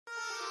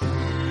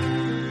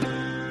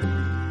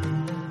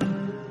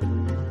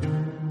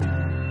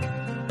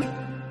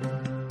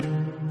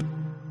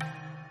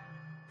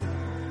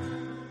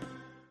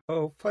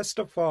So, first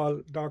of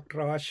all, Dr.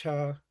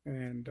 Asha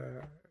and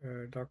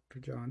Dr.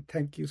 John,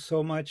 thank you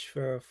so much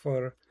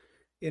for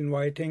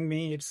inviting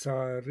me. It's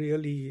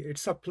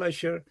a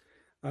pleasure.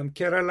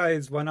 Kerala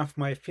is one of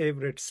my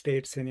favorite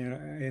states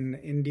in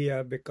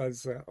India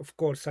because, of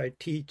course, I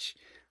teach,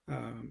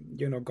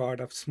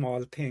 God of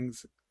small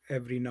things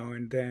every now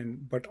and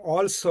then, but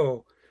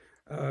also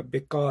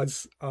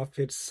because of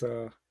its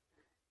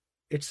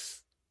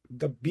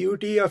the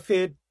beauty of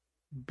it,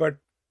 but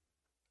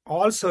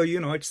also,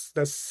 it's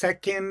the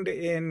second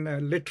in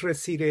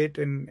literacy rate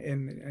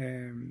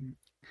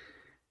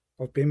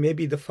or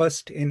maybe the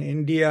first in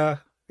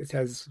India. It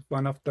has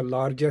one of the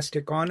largest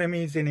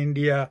economies in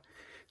India.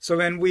 So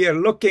when we are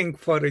looking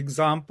for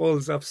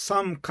examples of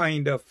some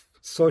kind of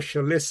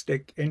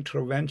socialistic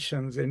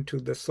interventions into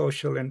the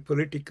social and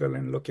political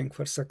and looking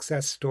for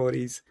success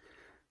stories,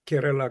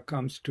 Kerala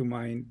comes to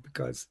mind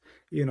because,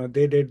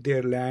 they did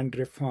their land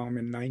reform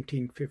in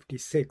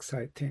 1956,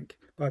 I think.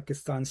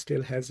 Pakistan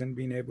still hasn't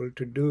been able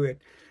to do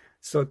it.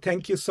 So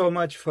thank you so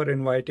much for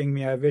inviting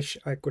me. I wish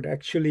I could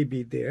actually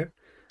be there.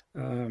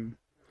 Um,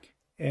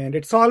 and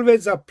it's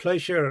always a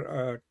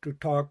pleasure to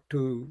talk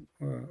to,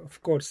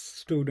 of course,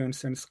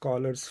 students and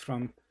scholars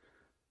from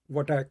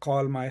what I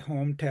call my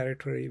home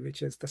territory,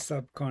 which is the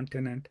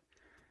subcontinent.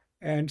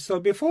 And so,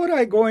 before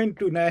I go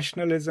into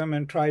nationalism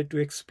and try to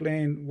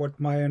explain what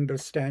my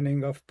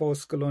understanding of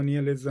post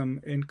colonialism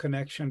in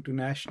connection to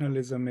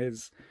nationalism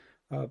is,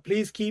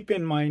 please keep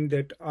in mind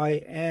that I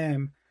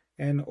am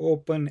an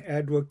open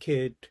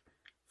advocate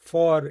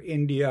for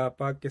India,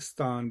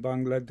 Pakistan,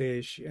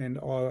 Bangladesh, and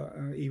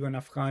even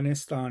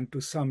Afghanistan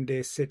to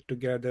someday sit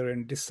together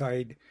and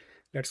decide,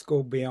 let's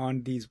go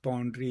beyond these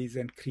boundaries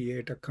and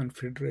create a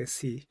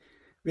confederacy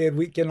where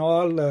we can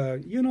all,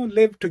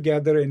 live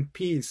together in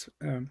peace.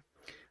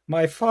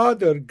 My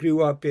father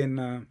grew up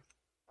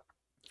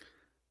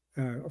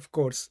of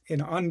course,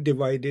 in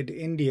undivided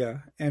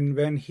India. And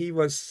when he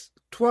was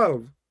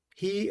 12,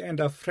 he and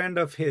a friend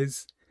of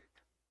his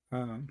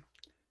uh,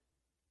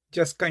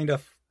 just kind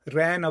of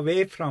ran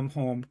away from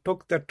home,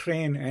 took the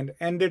train, and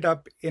ended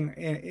up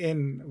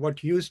in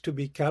what used to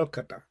be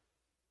Calcutta,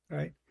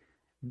 right?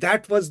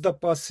 That was the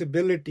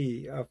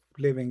possibility of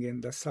living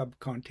in the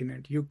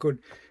subcontinent. You could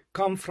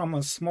come from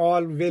a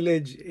small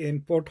village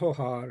in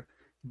Potohar,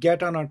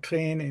 get on a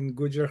train in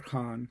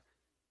Gujarkhan,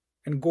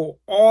 and go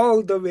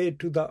all the way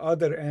to the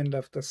other end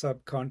of the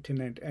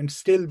subcontinent and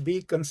still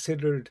be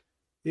considered,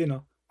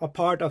 a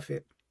part of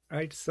it,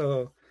 right?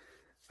 So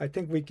I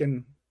think we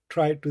can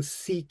try to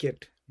seek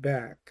it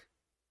back.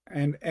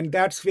 And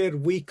that's where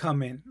we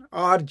come in.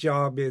 Our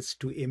job is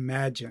to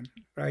imagine,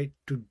 right?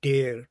 To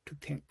dare to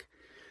think.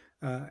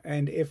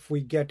 And if we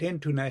get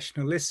into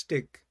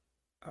nationalistic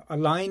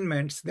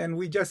alignments, then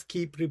we just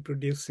keep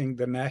reproducing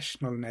the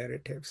national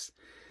narratives.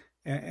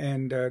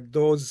 And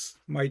those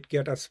might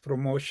get us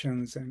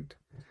promotions and,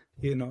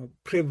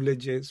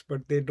 privileges,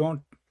 but they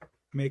don't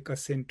make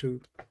us into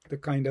the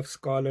kind of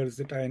scholars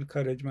that I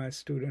encourage my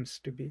students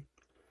to be.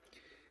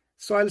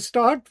 So I'll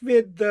start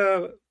with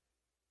the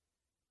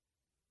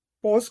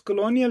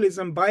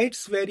post-colonialism. By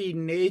its very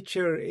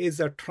nature is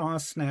a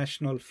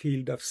transnational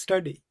field of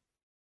study,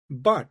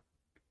 but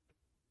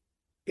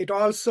it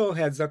also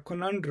has a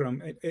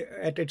conundrum.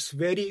 At its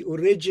very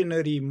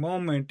originary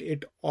moment,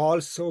 it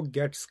also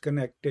gets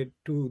connected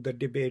to the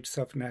debates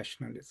of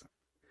nationalism.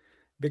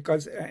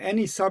 Because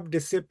any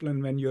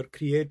subdiscipline, when you're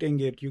creating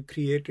it, you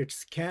create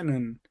its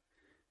canon.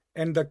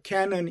 And the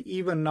canon,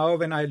 even now,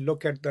 when I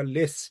look at the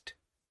list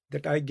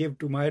that I give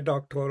to my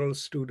doctoral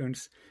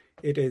students,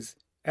 it is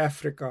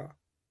Africa,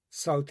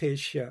 South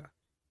Asia,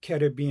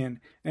 Caribbean.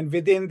 And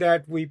within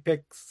that, we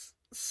pick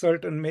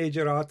certain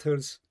major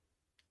authors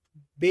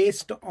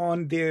based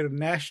on their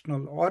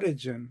national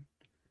origin.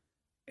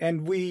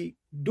 And we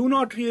do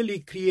not really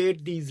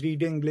create these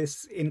reading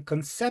lists in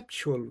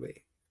conceptual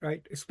way,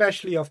 right?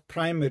 Especially of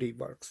primary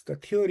works. The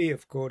theory,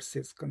 of course,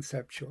 is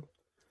conceptual.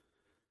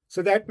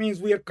 So that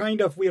means we have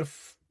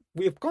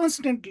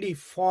constantly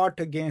fought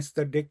against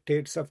the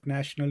dictates of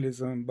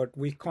nationalism, but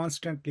we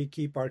constantly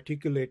keep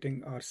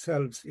articulating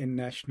ourselves in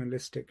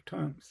nationalistic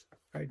terms,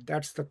 right?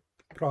 That's the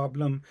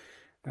problem,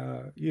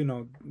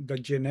 the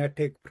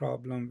genetic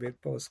problem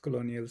with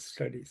post-colonial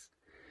studies.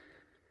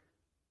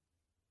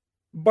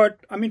 But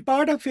I mean,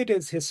 part of it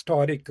is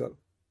historical.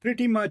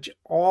 Pretty much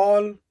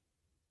all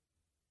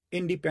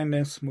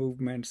independence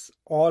movements,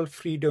 all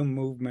freedom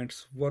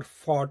movements were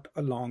fought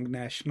along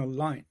national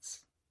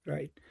lines,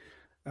 right?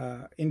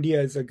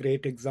 India is a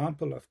great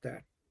example of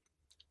that.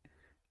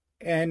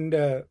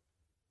 And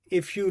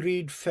if you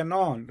read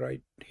Fanon,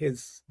 right,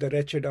 his The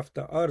Wretched of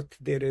the Earth,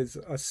 there is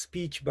a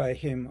speech by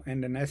him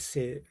and an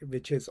essay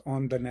which is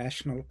on the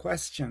national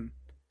question.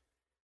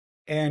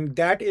 And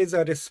that is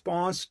a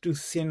response to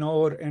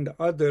Senghor and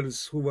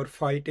others who were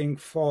fighting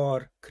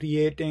for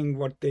creating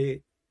what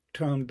they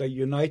termed the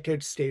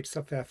United States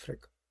of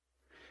Africa.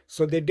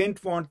 So they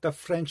didn't want the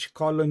French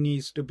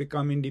colonies to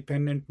become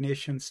independent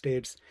nation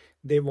states.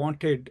 They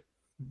wanted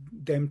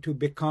them to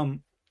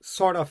become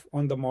sort of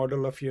on the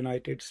model of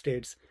United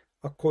States,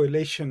 a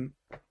coalition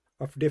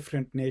of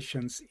different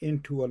nations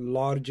into a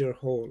larger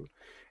whole.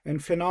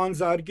 And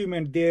Fanon's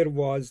argument there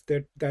was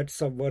that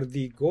that's a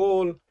worthy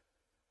goal,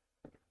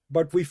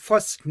 but we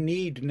first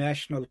need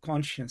national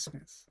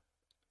consciousness.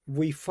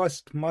 We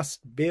first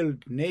must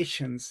build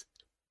nations,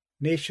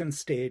 nation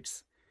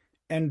states,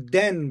 and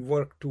then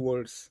work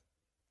towards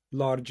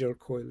larger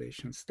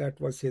coalitions. That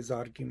was his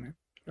argument,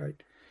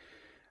 right?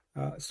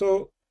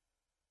 So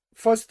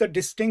first, the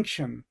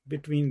distinction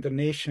between the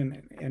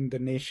nation and the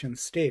nation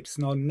states.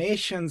 Now,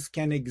 nations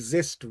can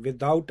exist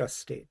without a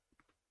state.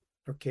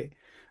 Okay,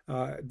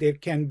 there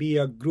can be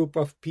a group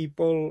of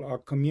people, a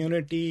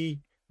community,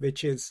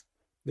 which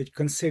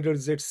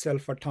considers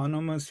itself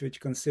autonomous,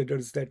 which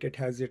considers that it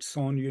has its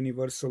own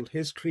universal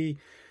history,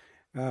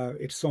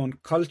 its own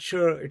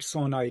culture, its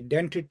own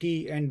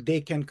identity, and they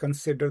can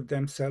consider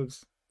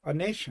themselves a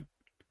nation.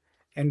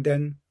 And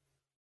then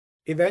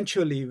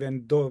eventually,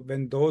 when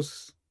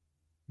those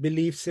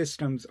belief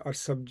systems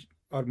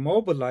are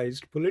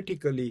mobilized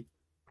politically,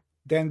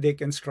 then they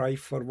can strive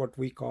for what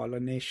we call a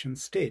nation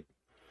state.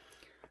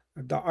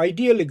 The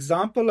ideal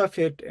example of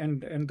it,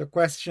 and the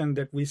question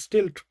that we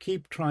still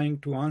keep trying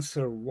to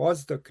answer,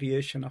 was the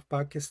creation of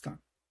Pakistan,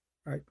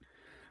 right?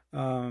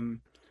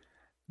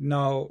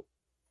 Now,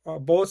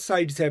 both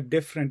sides have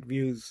different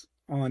views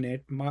on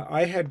it.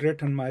 I had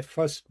written my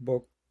first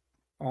book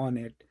on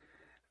it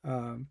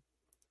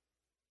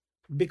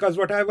because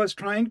what I was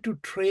trying to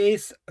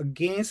trace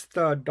against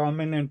the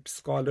dominant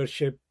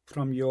scholarship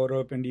from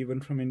Europe and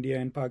even from India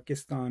and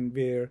Pakistan,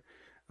 where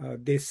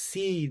they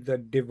see the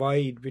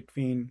divide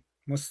between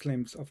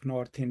Muslims of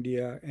North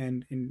India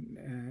and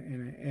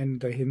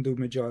the Hindu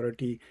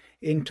majority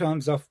in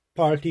terms of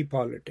party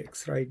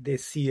politics, right? They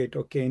see it,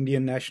 okay,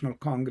 Indian National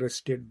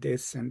Congress did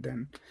this, and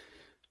then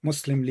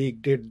Muslim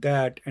League did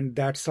that, and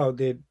that's how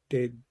they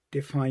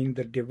define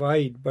the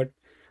divide. But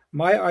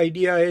my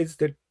idea is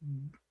that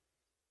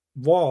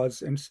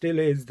was and still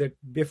is that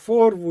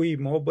before we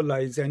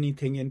mobilize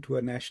anything into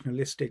a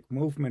nationalistic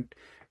movement,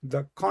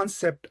 the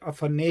concept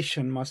of a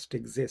nation must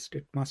exist.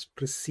 It must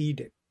precede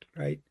it,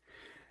 right?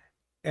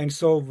 And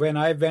so when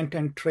I went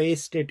and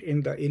traced it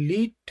in the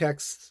elite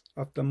texts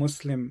of the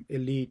Muslim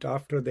elite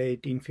after the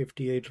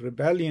 1858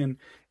 rebellion,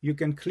 you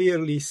can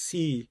clearly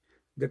see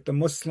that the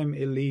Muslim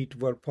elite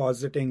were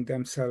positing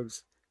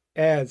themselves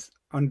as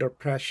under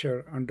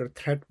pressure, under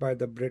threat by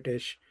the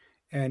British,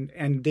 and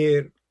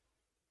their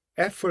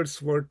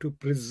efforts were to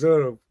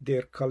preserve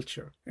their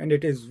culture. And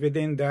it is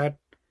within that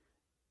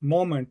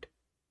moment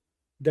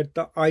that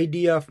the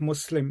idea of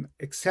Muslim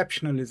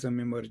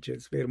exceptionalism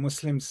emerges, where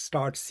Muslims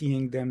start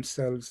seeing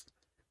themselves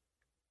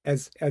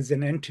as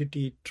an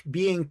entity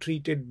being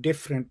treated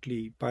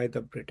differently by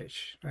the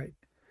British, right?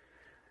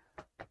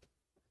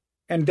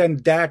 And then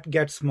that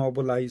gets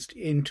mobilized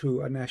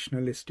into a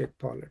nationalistic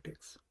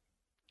politics.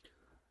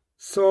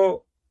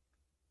 So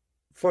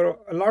for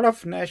a lot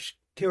of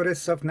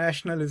theorists of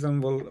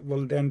nationalism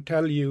will then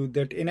tell you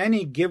that in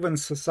any given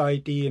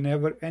society, in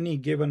any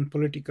given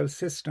political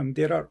system,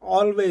 there are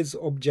always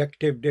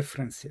objective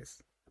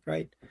differences,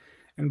 right?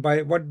 And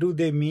by what do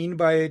they mean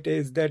by it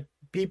is that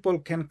people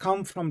can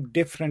come from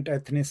different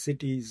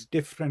ethnicities,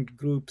 different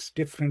groups,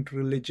 different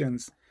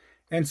religions,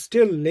 and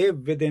still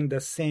live within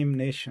the same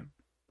nation.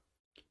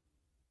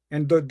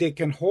 And though they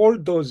can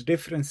hold those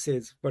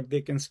differences, but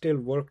they can still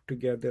work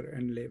together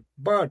and live.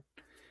 But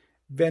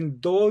when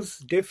those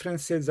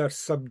differences are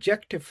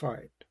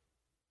subjectified,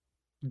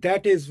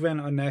 that is when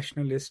a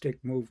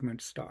nationalistic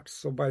movement starts.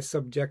 So by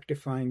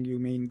subjectifying, you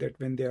mean that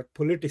when they are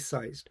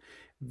politicized,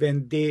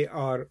 when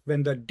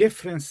the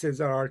differences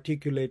are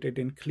articulated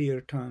in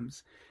clear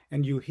terms,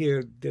 and you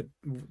hear that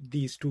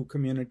these two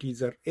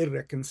communities are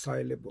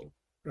irreconcilable,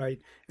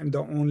 right? And the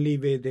only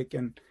way they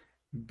can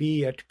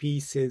be at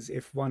peace is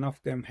if one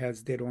of them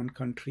has their own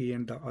country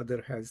and the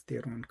other has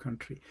their own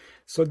country.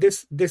 So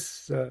this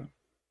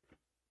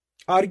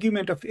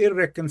argument of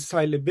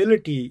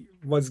irreconcilability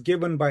was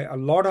given by a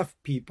lot of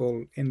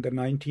people in the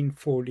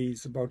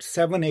 1940s. About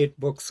 7-8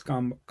 books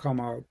come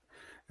out.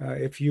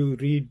 If you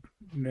read,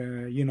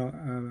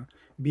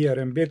 B.R.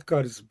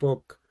 Ambedkar's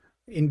book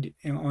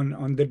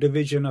on the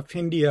division of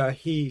India,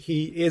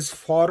 he is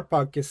for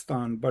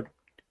Pakistan, but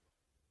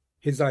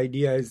his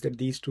idea is that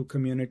these two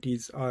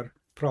communities are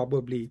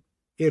probably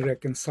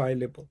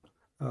irreconcilable.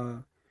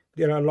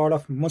 There are a lot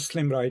of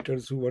Muslim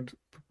writers who were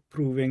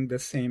proving the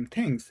same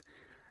things.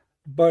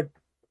 But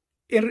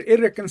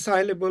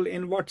irreconcilable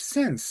in what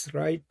sense,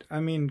 right? I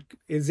mean,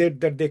 is it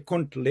that they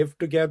couldn't live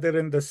together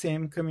in the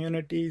same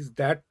communities?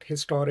 That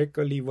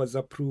historically was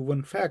a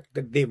proven fact,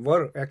 that they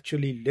were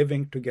actually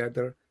living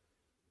together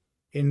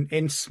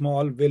in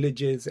small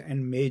villages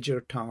and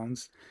major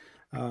towns.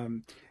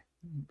 Where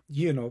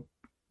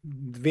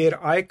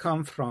I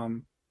come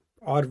from,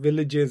 our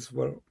villages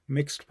were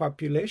mixed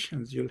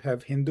populations. You'll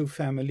have Hindu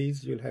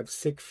families, you'll have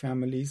Sikh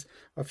families,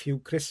 a few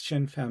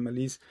Christian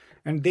families,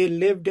 and they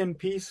lived in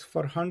peace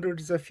for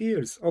hundreds of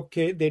years.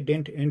 Okay, they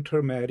didn't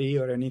intermarry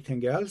or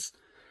anything else,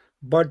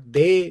 but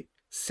they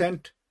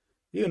sent,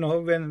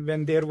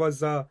 when there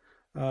was a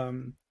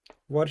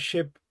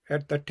worship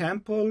at the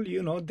temple,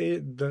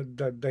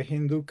 the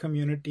Hindu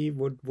community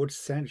would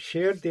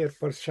share their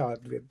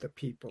prasad with the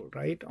people,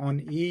 right?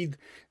 On Eid,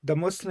 the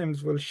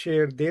Muslims will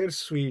share their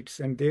sweets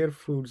and their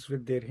foods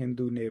with their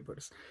Hindu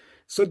neighbors.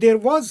 So there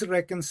was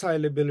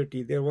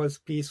reconcilability, there was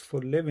peaceful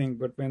living,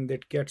 but when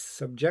that gets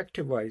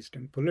subjectivized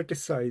and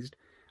politicized,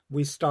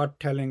 we start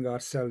telling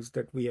ourselves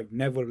that we have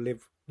never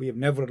lived, we have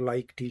never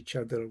liked each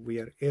other, we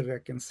are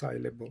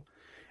irreconcilable.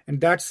 And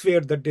that's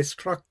where the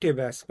destructive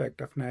aspect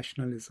of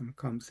nationalism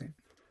comes in.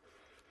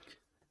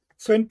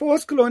 So in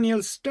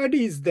post-colonial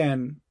studies,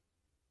 then,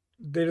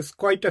 there's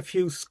quite a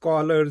few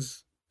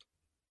scholars,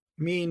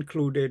 me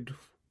included,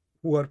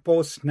 who are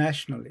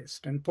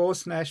post-nationalist. And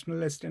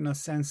post-nationalist in a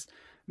sense,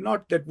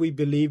 not that we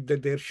believe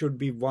that there should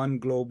be one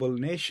global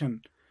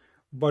nation,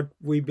 but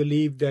we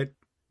believe that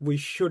we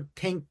should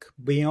think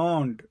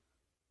beyond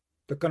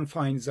the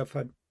confines of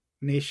a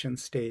nation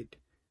state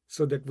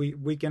so that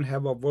we can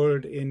have a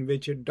world in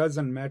which it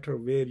doesn't matter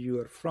where you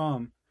are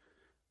from.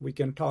 We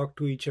can talk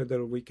to each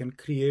other, we can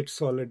create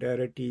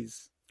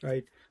solidarities,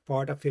 right?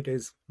 Part of it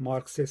is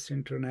Marxist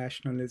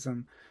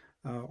internationalism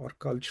or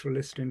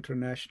culturalist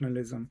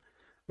internationalism.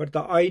 But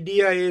the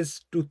idea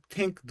is to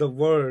think the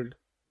world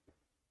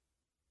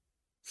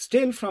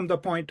still from the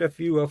point of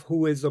view of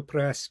who is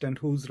oppressed and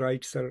whose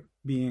rights are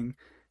being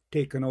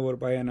taken over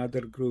by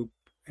another group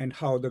and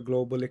how the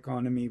global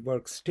economy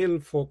works, still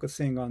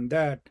focusing on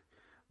that.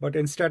 But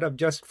instead of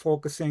just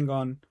focusing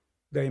on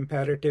the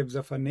imperatives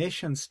of a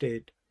nation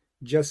state,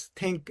 just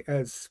think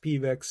as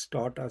Spivak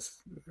taught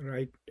us,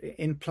 right,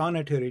 in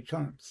planetary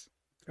terms,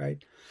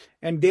 right?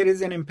 And there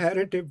is an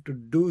imperative to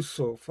do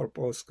so for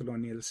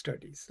post-colonial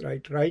studies,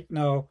 right? Right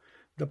now,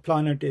 the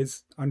planet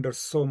is under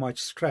so much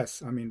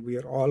stress. I mean, we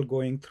are all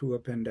going through a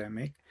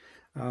pandemic.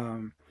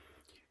 Um,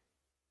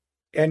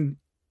 and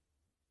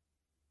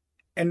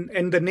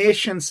and the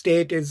nation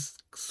state is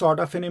sort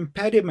of an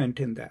impediment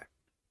in that,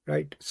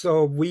 right?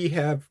 So we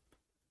have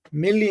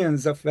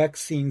millions of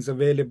vaccines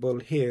available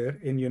here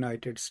in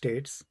United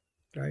States,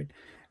 right?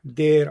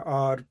 There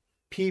are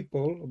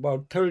people,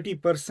 about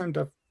 30%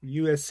 of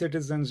US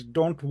citizens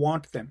don't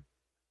want them,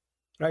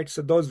 right?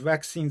 So those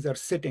vaccines are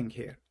sitting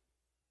here,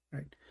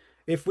 right?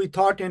 If we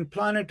thought in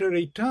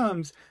planetary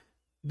terms,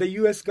 the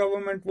US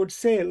government would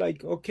say,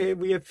 like, okay,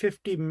 we have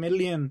 50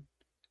 million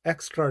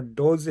extra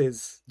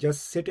doses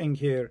just sitting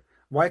here.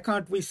 Why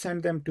can't we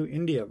send them to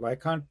India? Why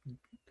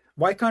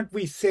can't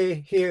we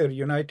say here,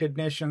 United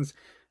Nations,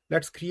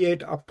 let's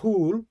create a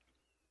pool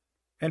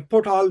and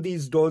put all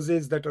these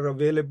doses that are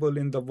available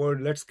in the world.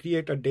 Let's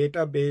create a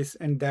database,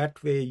 and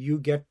that way you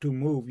get to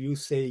move. You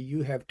say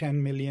you have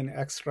 10 million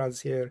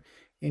extras here.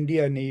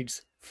 India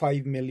needs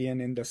 5 million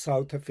in the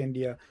south of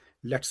India.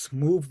 Let's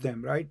move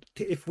them, right?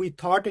 If we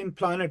thought in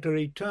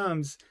planetary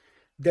terms,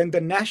 then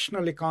the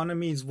national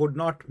economies would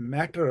not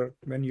matter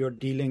when you're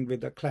dealing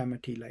with a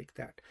calamity like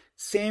that.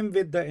 Same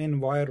with the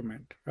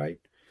environment, right?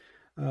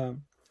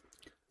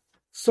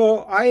 So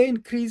I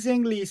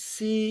increasingly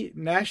see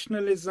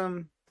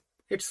nationalism,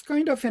 it's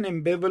kind of an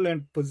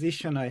ambivalent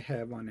position I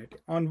have on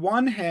it. On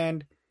one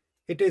hand,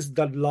 it is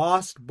the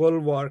last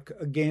bulwark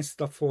against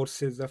the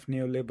forces of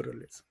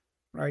neoliberalism,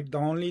 right? The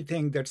only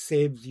thing that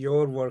saves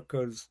your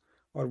workers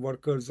or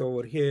workers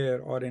over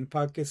here or in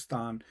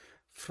Pakistan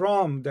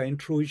from the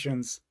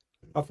intrusions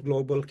of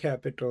global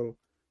capital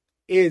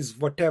is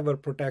whatever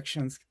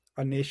protections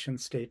a nation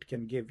state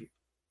can give you,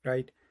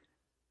 right?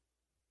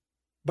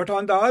 But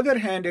on the other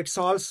hand, it's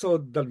also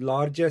the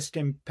largest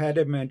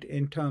impediment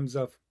in terms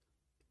of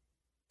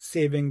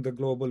saving the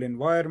global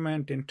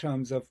environment, in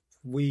terms of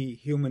we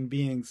human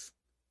beings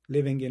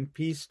living in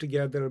peace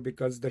together,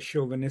 because the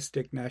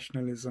chauvinistic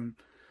nationalism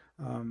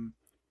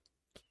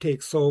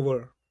takes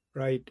over,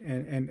 right,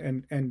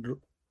 and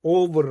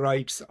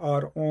overwrites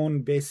our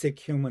own basic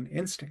human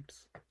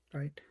instincts,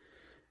 right?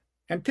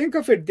 And think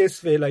of it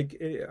this way,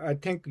 like I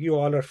think you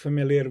all are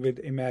familiar with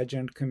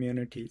imagined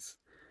communities.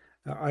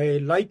 I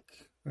like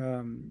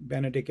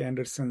Benedict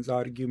Anderson's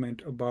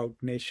argument about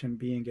nation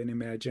being an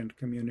imagined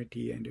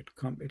community, and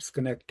it's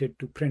connected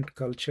to print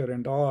culture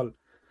and all.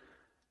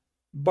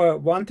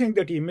 But one thing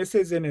that he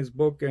misses in his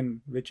book,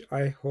 and which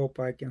I hope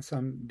I can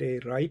someday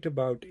write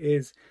about,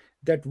 is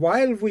that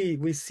while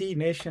we see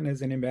nation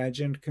as an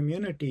imagined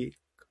community,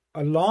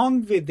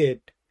 along with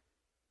it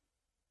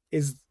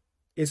is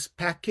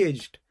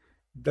packaged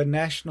the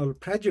national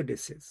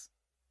prejudices,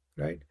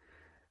 right?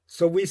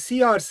 So we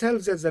see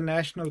ourselves as a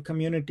national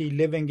community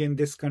living in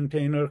this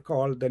container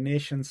called the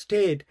nation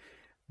state,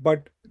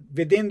 but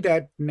within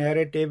that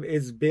narrative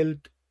is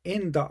built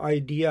in the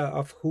idea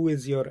of who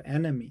is your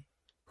enemy,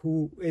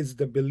 who is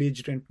the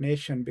belligerent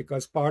nation,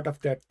 because part of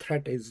that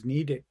threat is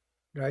needed,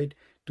 right,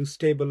 to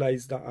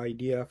stabilize the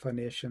idea of a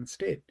nation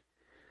state.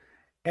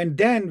 And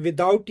then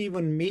without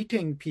even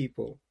meeting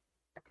people,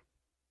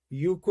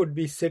 you could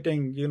be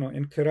sitting,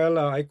 in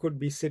Kerala, I could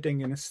be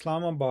sitting in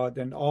Islamabad,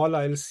 and all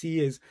I'll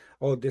see is,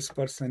 oh, this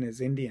person is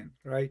Indian,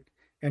 right?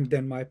 And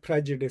then my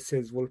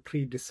prejudices will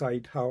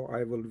pre-decide how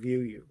I will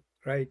view you,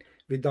 right?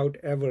 Without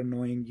ever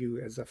knowing you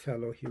as a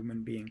fellow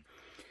human being.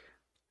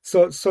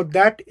 So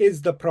that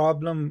is the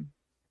problem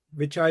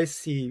which I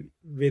see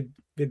with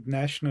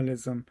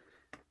nationalism,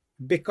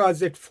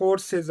 because it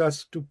forces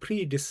us to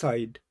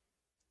pre-decide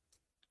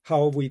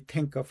how we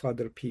think of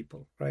other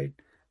people, right?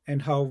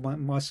 And how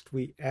must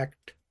we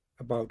act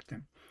about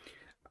them.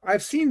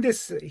 I've seen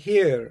this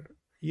here,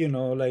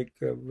 like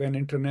when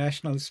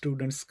international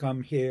students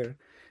come here,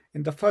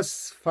 in the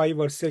first 5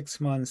 or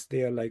 6 months,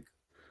 they are like,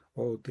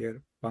 oh,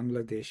 they're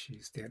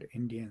Bangladeshis, they're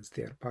Indians,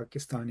 they're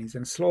Pakistanis.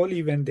 And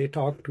slowly, when they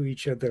talk to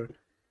each other,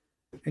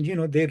 and,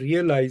 they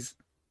realize,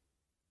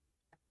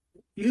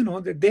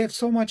 that they have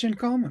so much in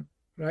common,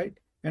 right?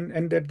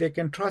 And that they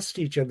can trust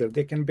each other,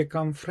 they can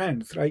become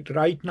friends, right?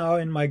 Right now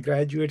in my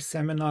graduate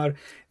seminar,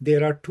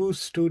 there are two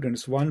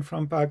students, one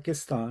from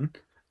Pakistan,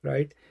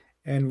 right,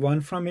 and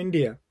one from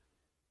India.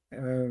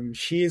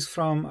 She is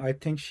from, I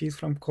think she's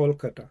from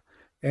Kolkata.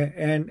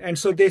 And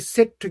so they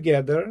sit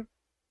together,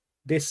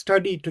 they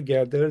study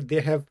together,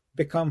 they have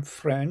become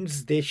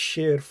friends, they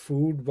share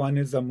food. One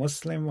is a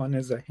Muslim, one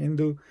is a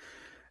Hindu.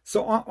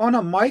 So, on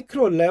a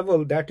micro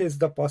level, that is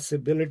the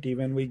possibility.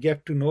 When we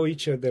get to know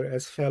each other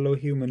as fellow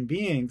human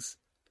beings,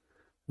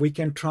 we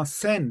can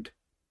transcend,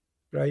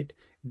 right,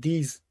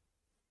 these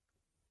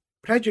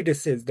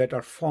prejudices that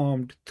are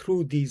formed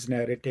through these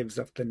narratives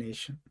of the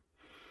nation.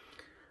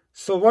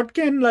 So, what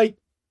can like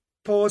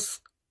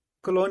post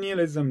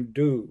colonialism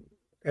do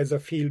as a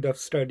field of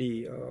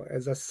study,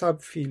 as a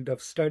subfield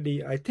of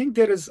study? I think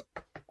there is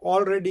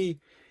already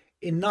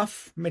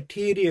enough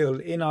material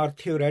in our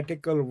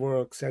theoretical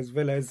works as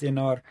well as in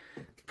our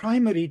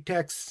primary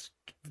texts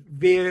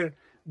where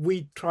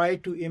we try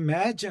to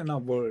imagine a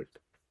world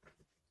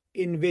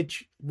in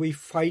which we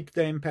fight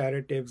the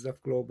imperatives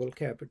of global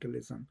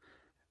capitalism,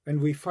 and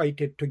we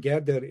fight it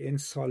together in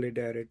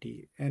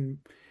solidarity. And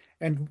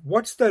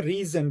what's the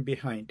reason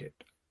behind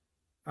it?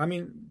 I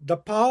mean, the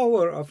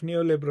power of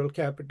neoliberal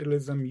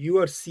capitalism, you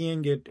are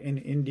seeing it in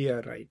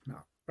India right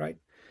now, right?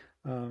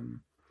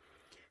 Um,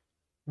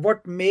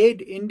 what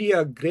made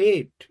India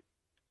great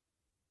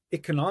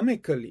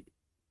economically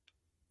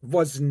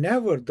was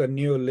never the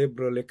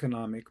neoliberal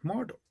economic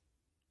model.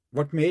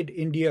 What made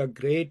India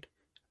great,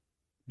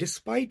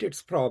 despite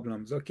its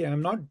problems, okay,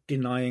 I'm not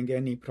denying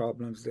any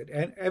problems, that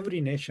and every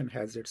nation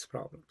has its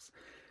problems.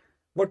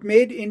 What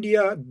made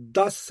India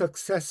the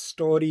success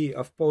story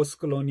of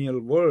post-colonial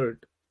world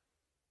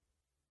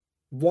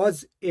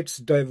was its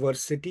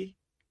diversity,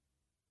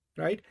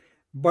 right?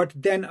 But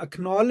then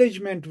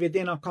acknowledgement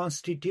within a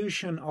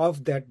constitution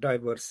of that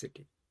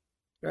diversity,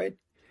 right?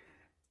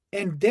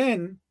 And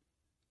then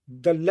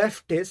the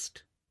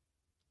leftist,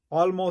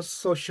 almost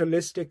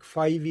socialistic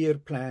 5-year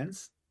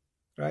plans,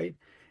 right?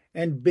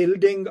 And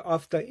building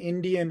of the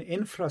Indian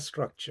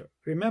infrastructure.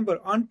 Remember,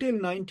 until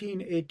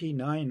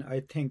 1989,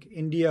 I think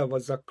India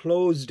was a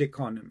closed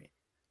economy,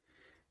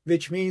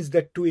 which means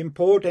that to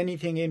import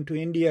anything into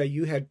India,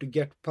 you had to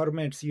get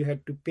permits, you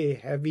had to pay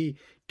heavy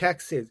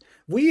taxes.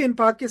 We in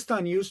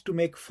Pakistan used to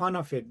make fun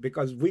of it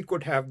because we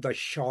could have the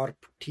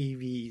sharp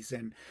TVs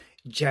and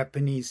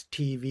Japanese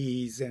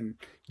TVs and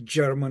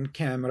German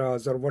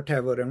cameras or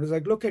whatever. And it was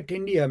like, look at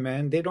India,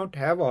 man, they don't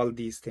have all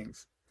these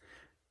things.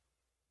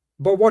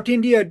 But what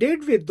India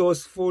did with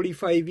those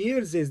 45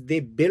 years is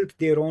they built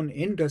their own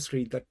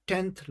industry, the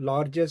 10th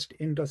largest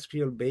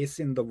industrial base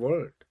in the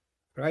world,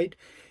 right?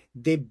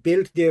 They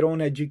built their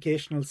own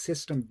educational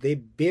system. They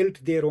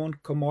built their own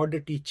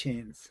commodity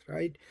chains,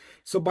 right?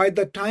 So by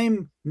the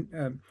time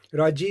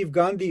Rajiv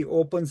Gandhi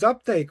opens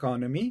up the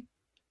economy,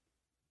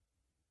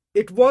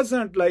 it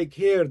wasn't like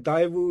here,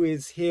 Daewoo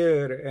is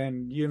here,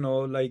 and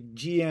like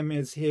GM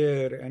is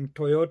here, and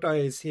Toyota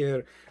is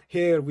here.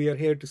 Here, we are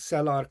here to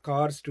sell our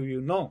cars to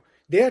you. No,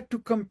 they had to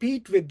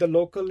compete with the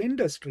local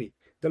industry.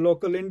 The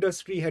local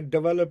industry had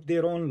developed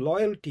their own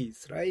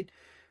loyalties, right?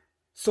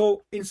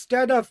 So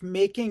instead of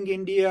making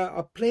India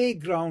a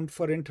playground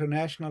for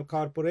international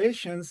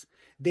corporations,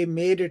 they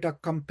made it a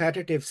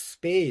competitive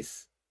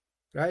space,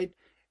 right?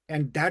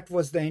 And that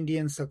was the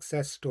Indian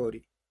success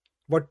story.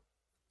 What,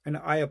 and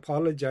I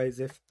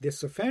apologize if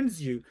this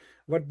offends you,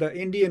 what the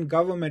Indian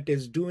government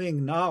is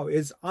doing now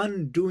is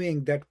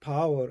undoing that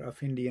power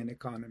of Indian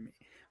economy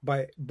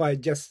by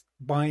just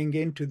buying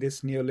into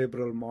this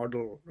neoliberal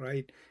model,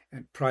 right?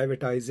 And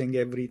privatizing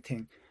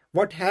everything.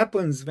 What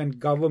happens when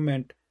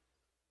government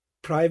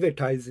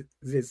privatizes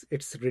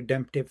its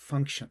redemptive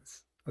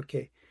functions?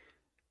 Okay,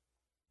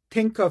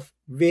 think of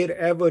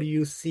wherever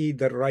you see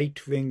the right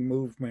wing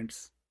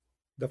movements,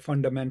 the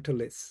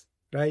fundamentalists,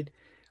 right?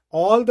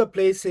 All the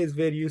places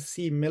where you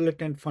see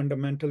militant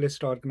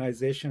fundamentalist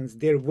organizations,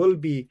 there will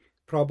be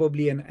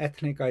probably an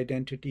ethnic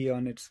identity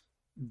on its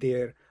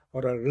there,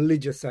 or a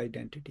religious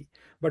identity.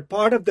 But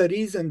part of the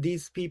reason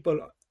these people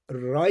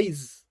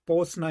rise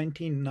post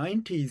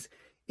 1990s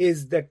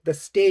is that the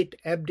state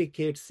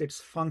abdicates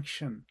its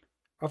function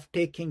of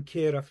taking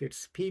care of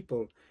its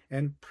people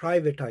and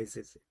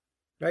privatizes it,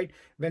 right?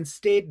 When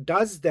state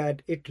does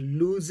that, it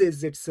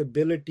loses its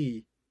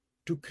ability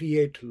to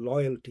create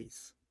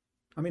loyalties.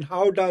 I mean,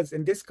 how does,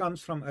 and this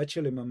comes from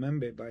Achille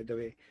Mbembe, by the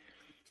way,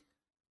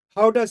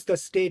 how does the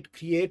state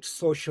create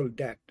social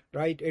debt,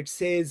 right? It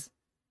says,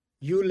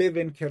 you live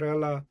in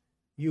Kerala,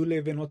 you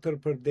live in Uttar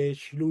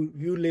Pradesh,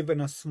 you live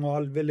in a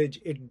small village,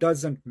 it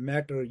doesn't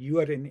matter. You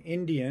are an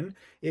Indian.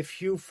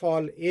 If you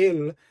fall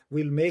ill,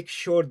 we'll make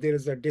sure there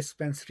is a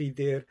dispensary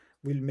there.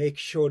 We'll make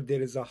sure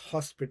there is a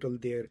hospital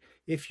there.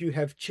 If you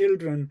have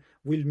children,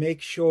 we'll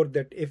make sure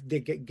that if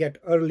they get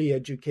early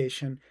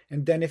education,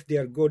 and then if they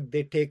are good,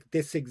 they take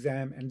this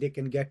exam and they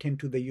can get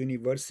into the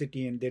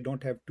university and they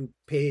don't have to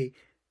pay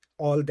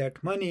all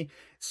that money.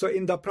 So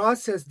in the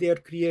process, they are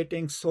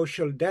creating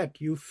social debt.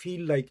 You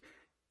feel like,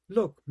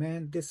 look,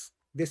 man, this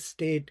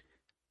state,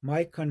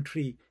 my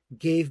country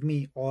gave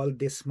me all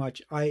this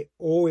much. I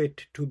owe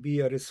it to be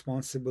a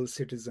responsible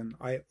citizen.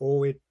 I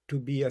owe it to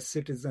be a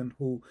citizen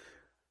who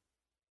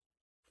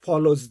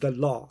follows the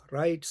law,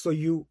 right? So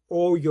you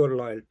owe your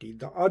loyalty.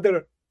 The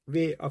other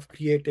way of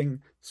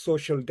creating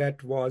social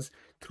debt was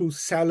through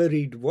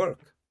salaried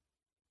work.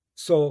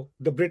 So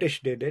the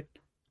British did it,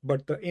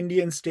 but the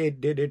Indian state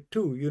did it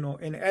too. You know,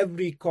 in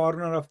every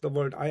corner of the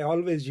world, I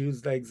always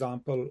use the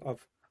example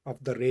of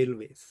the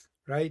railways,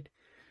 right?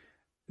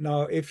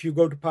 Now, if you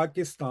go to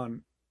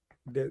Pakistan,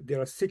 there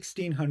are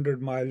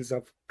 1,600 miles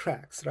of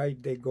tracks,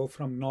 right? They go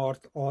from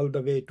north all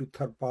the way to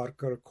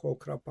Tharparkar,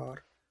 Khokrapar,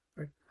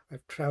 right?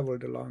 I've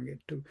traveled along it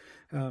too.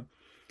 Uh,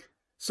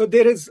 so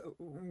there is,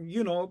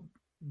 you know,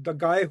 the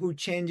guy who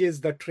changes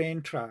the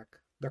train track,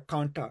 the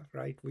kanta,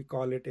 right? We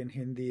call it in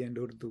Hindi and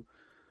Urdu.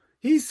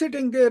 He's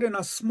sitting there in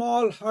a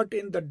small hut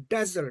in the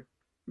desert,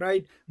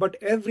 right? But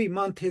every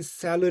month his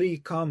salary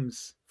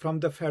comes from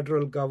the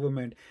federal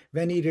government.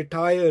 When he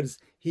retires,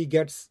 he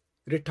gets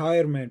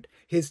retirement.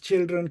 His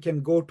children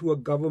can go to a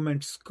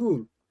government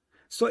school.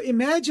 So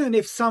imagine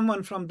if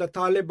someone from the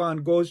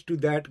Taliban goes to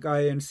that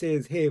guy and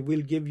says, hey,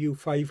 we'll give you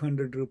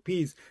 500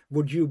 rupees.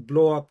 Would you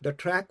blow up the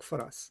track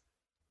for us?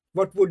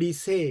 What would he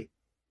say?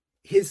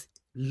 His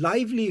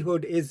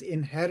livelihood is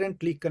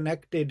inherently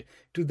connected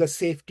to the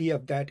safety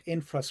of that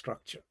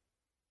infrastructure,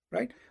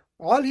 right?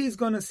 All he's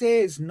going to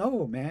say is,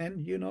 no,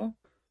 man, you know,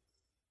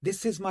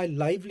 this is my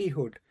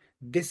livelihood.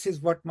 This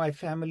is what my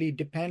family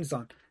depends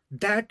on.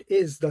 That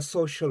is the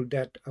social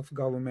debt of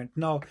government.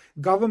 Now,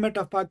 government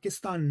of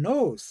Pakistan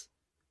knows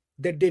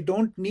that they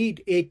don't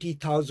need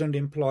 80,000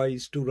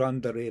 employees to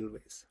run the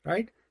railways,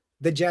 right?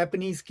 The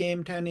Japanese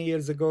came 10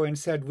 years ago and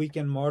said, we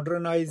can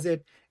modernize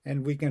it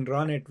and we can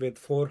run it with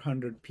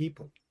 400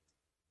 people.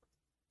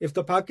 If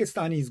the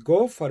Pakistanis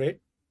go for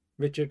it,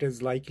 which it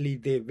is likely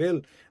they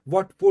will,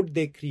 what would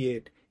they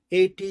create?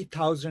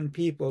 80,000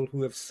 people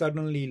who have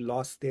suddenly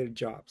lost their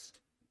jobs.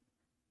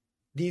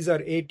 These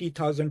are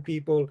 80,000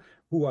 people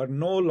who are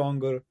no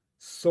longer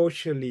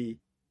socially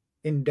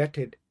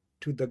indebted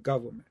to the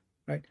government,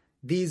 right?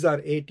 These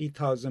are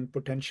 80,000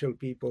 potential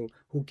people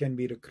who can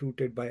be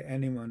recruited by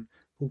anyone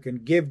who can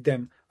give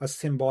them a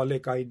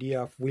symbolic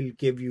idea of, we'll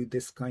give you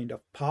this kind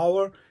of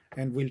power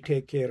and we'll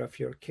take care of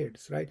your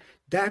kids, right?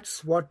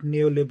 That's what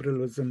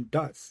neoliberalism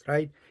does,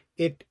 right?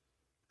 It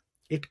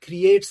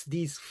creates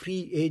these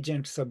free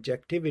agent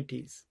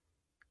subjectivities.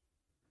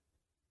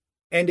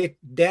 And it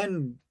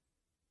then,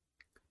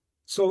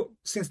 so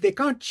since they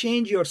can't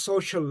change your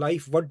social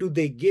life, what do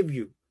they give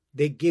you?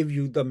 They give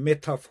you the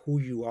myth of who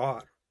you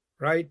are,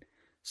 right?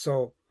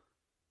 So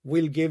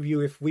we'll give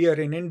you, if we are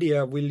in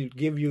India, we'll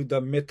give you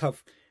the myth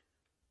of,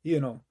 you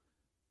know,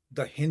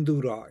 the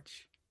Hindu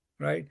Raj,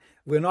 right?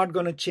 We're not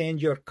going to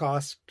change your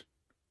caste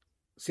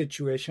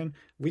situation.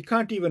 We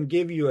can't even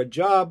give you a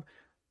job,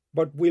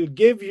 but we'll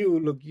give you,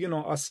 look, you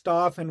know, a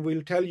staff and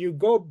we'll tell you,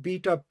 go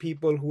beat up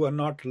people who are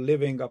not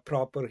living a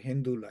proper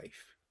Hindu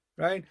life,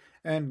 right?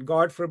 And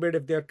God forbid,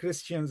 if they're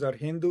Christians or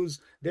Hindus,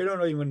 they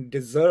don't even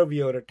deserve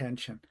your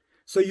attention.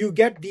 So you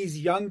get these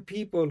young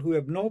people who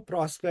have no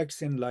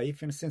prospects in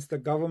life, and since the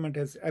government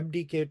has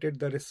abdicated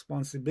the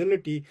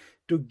responsibility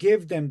to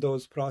give them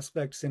those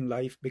prospects in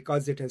life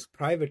because it has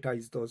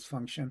privatized those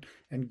functions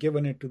and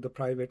given it to the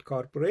private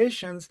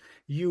corporations,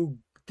 you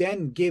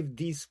then give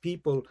these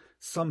people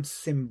some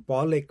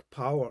symbolic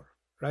power,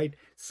 right?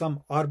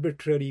 Some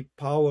arbitrary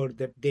power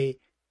that they.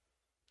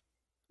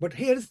 But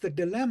here's the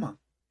dilemma.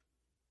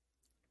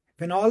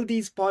 When all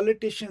these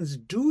politicians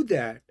do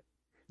that,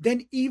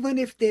 then even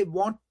if they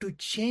want to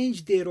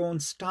change their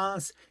own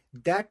stance,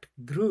 that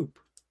group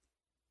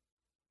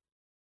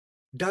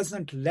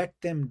doesn't let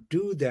them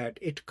do that.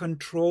 It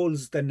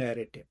controls the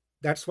narrative.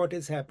 That's what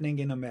is happening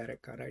in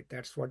America, right?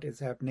 That's what is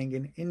happening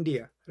in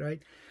India,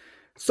 right?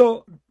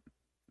 So,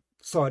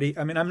 sorry,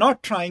 I mean, I'm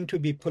not trying to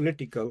be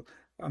political.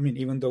 I mean,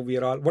 even though we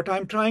are all, what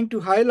I'm trying to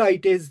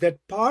highlight is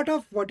that part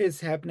of what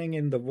is happening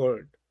in the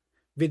world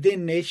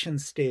within nation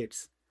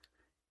states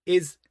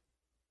is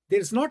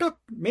there's not a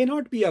may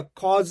not be a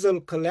causal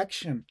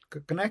connection,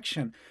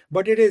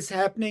 but it is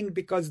happening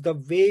because the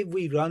way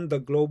we run the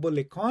global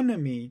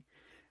economy,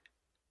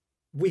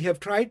 we have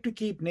tried to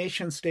keep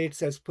nation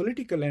states as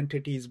political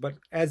entities, but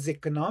as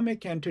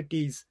economic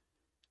entities,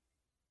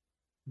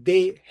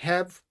 they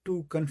have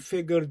to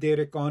configure their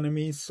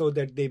economies so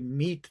that they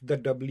meet the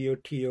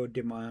WTO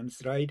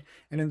demands, right?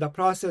 And in the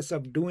process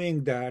of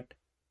doing that,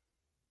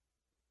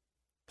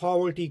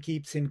 poverty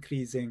keeps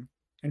increasing.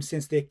 And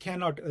since they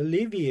cannot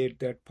alleviate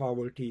that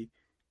poverty,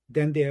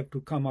 then they have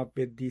to come up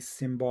with these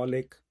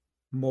symbolic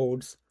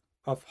modes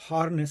of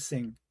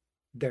harnessing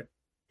that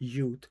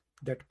youth,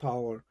 that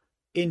power,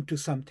 into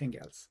something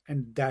else.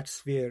 And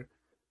that's where,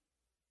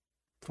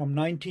 from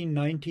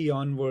 1990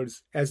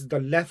 onwards, as the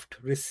left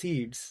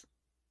recedes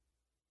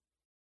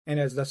and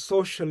as the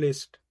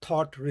socialist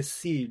thought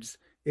recedes,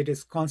 it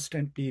is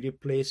constantly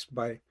replaced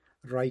by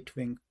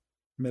right-wing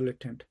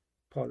militant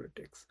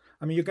politics.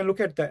 I mean, you can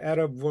look at the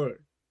Arab world,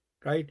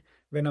 right?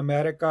 When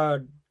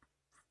America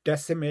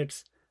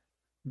decimates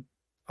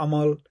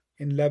Amal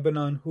in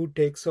Lebanon, who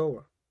takes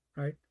over,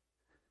 right?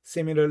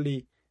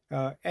 Similarly,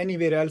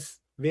 anywhere else,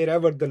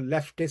 wherever the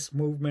leftist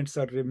movements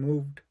are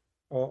removed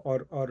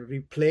or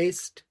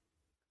replaced,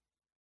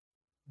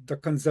 the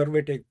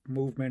conservative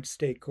movements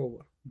take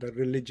over, the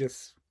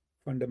religious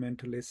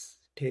fundamentalists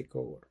take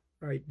over,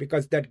 right?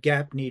 Because that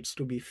gap needs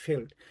to be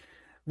filled.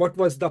 What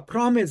was the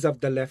promise of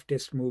the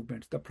leftist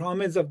movements? The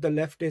promise of the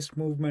leftist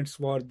movements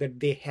was that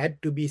they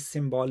had to be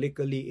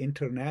symbolically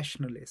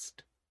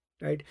internationalist,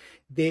 right?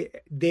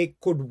 They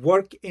could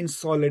work in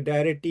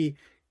solidarity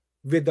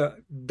with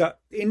the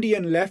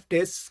Indian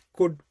leftists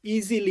could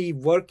easily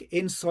work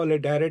in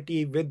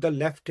solidarity with the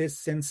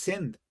leftists in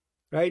Sindh,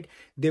 right?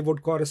 They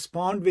would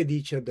correspond with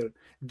each other.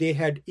 They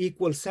had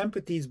equal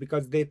sympathies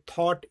because they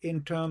thought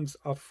in terms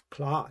of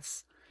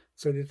class.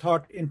 So they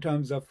thought in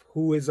terms of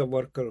who is a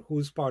worker,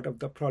 who's part of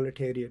the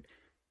proletariat,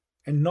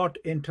 and not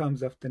in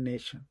terms of the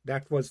nation.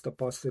 That was the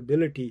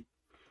possibility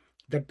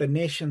that the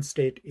nation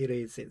state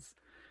erases.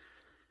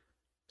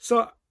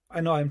 So I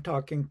know I'm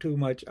talking too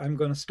much. I'm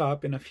going to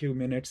stop in a few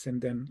minutes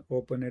and then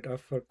open it up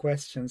for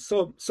questions.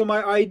 So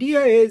my idea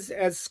is,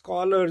 as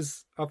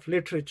scholars of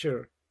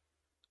literature,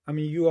 I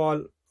mean, you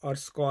all are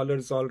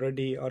scholars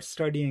already, are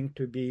studying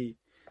to be,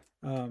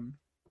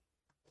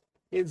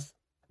 this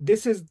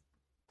is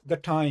the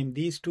time,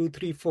 these 2,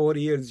 3, 4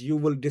 years, you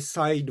will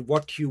decide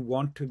what you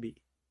want to be,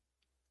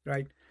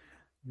 right?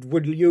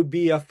 Would you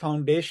be a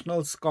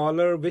foundational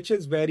scholar, which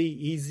is very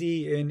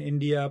easy in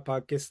India,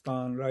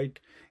 Pakistan, right?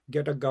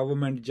 Get a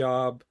government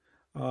job,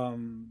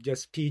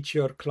 just teach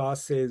your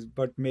classes,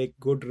 but make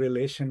good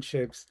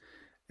relationships,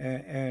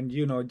 and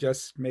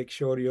just make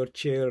sure your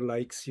chair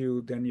likes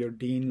you, then your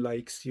dean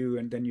likes you,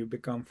 and then you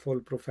become full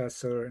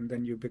professor, and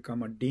then you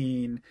become a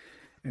dean,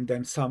 and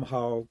then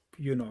somehow,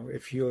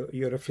 if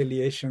your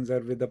affiliations are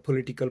with a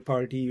political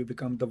party, you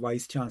become the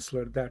vice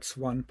chancellor. That's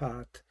one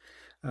path.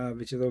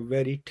 Which is a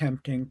very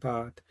tempting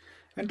path.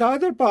 And the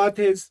other path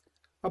is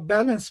a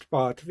balanced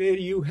path where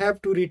you have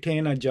to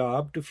retain a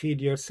job to feed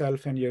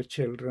yourself and your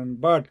children.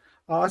 But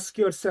ask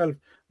yourself,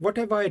 what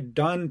have I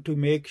done to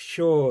make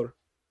sure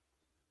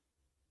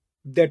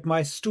that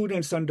my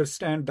students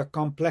understand the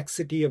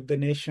complexity of the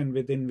nation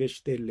within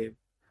which they live?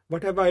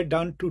 What have I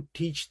done to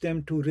teach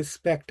them to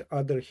respect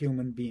other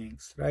human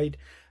beings, right?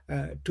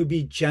 To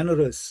be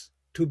generous,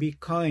 to be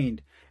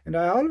kind. And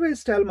I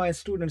always tell my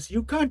students,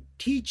 you can't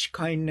teach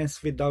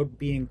kindness without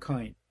being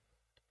kind.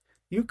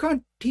 You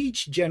can't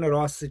teach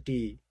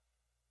generosity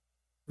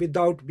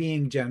without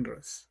being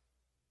generous,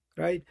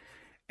 right?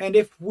 And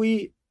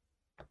we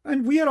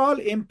are all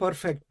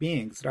imperfect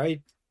beings,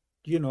 right?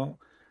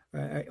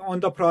 On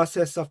the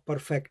process of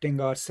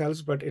perfecting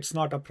ourselves, but it's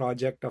not a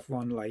project of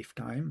one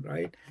lifetime,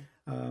 right?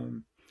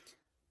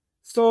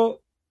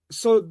 So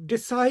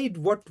decide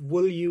what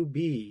will you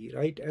be,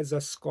 right? As a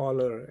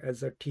scholar,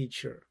 as a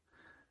teacher,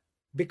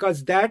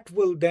 because that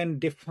will then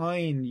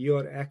define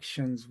your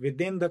actions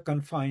within the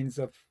confines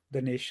of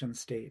the nation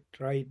state,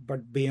 right?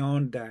 But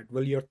beyond that,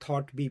 will your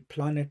thought be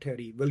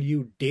planetary? Will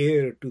you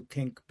dare to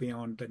think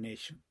beyond the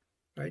nation,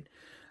 right?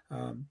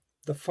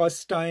 The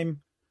first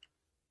time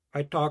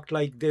I talked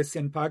like this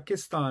in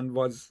Pakistan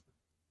was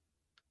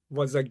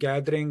a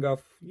gathering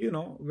of,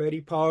 very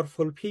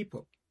powerful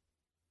people.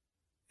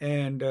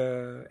 And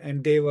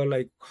they were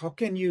like, how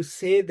can you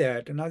say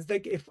that? And I was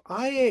like, if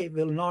I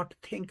will not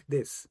think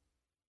this,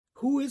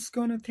 who is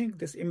going to think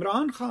this?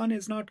 Imran Khan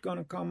is not going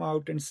to come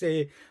out and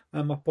say,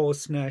 I'm a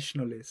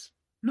post-nationalist.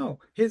 No,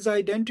 his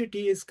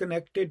identity is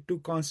connected to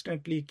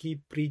constantly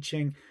keep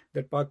preaching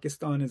that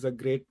Pakistan is a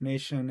great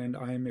nation and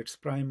I am its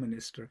prime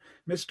minister.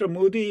 Mr.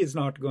 Modi is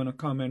not going to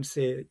come and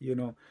say,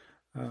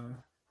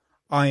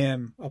 I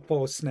am a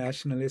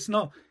post-nationalist.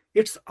 No,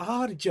 it's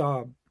our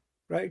job,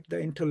 right? The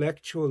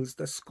intellectuals,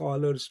 the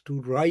scholars,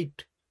 to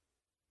write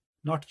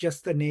not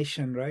just the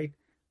nation, right?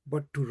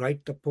 But to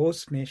write the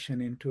post-nation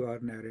into our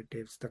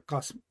narratives,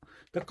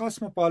 the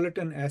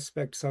cosmopolitan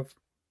aspects of,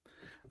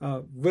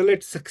 will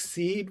it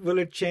succeed? Will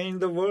it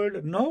change the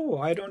world? No,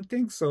 I don't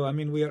think so. I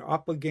mean, we are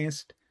up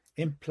against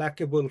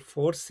implacable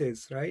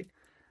forces, right?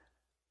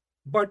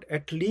 But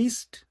at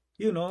least,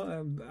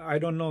 I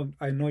don't know.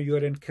 I know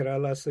you're in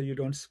Kerala, so you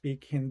don't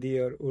speak Hindi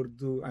or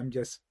Urdu. I'm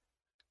just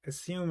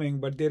assuming,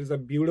 but there's a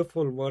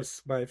beautiful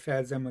verse by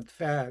Faiz Ahmad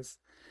Faiz.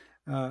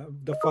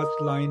 The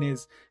first line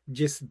is,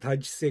 "Jis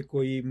dhaj se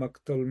koi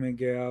maktal mein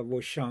gaya, wo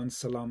shaan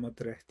salamat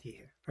rehti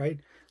hai." Right?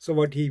 So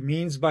what he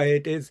means by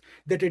it is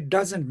that it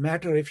doesn't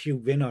matter if you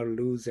win or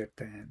lose at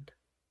the end.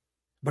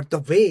 But the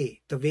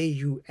way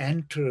you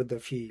enter the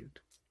field,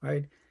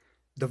 right?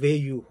 The way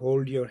you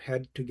hold your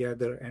head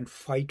together and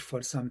fight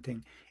for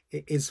something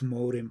is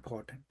more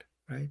important,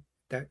 right?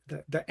 That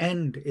the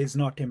end is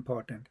not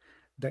important.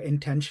 The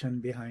intention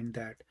behind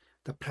that,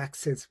 the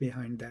praxis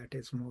behind that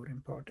is more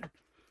important.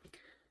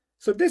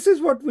 So this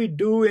is what we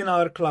do in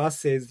our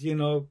classes,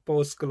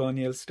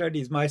 post-colonial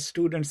studies. My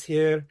students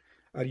here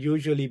are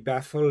usually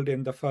baffled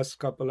in the first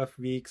couple of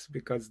weeks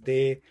because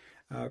they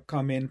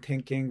come in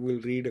thinking we'll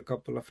read a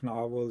couple of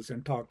novels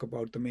and talk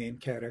about the main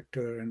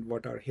character and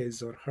what are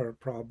his or her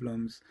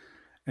problems.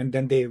 And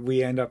then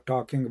we end up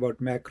talking about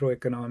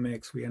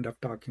macroeconomics, we end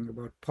up talking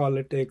about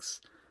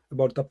politics,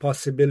 about the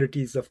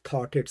possibilities of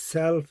thought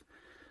itself.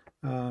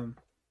 Um,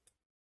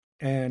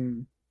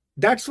 and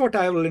that's what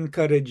I will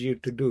encourage you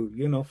to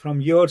do, from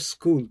your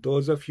school,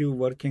 those of you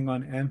working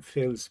on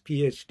MPhils,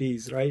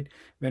 PhDs, right?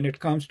 When it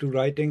comes to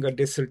writing a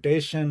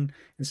dissertation,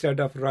 instead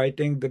of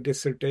writing the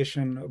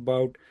dissertation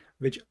about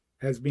which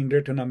has been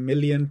written a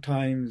million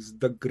times,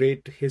 the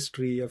great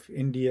history of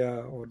India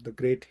or the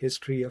great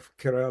history of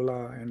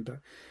Kerala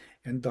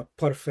and the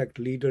perfect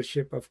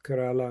leadership of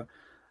Kerala,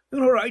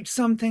 write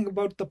something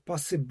about the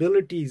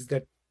possibilities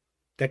that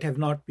have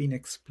not been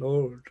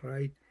explored,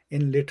 right,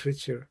 in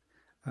literature,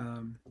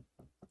 um,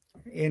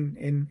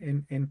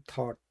 in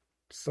thought.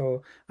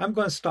 So I'm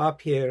going to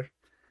stop here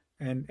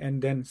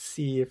and then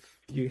see if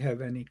you have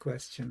any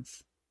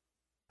questions.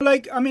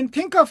 Like, I mean,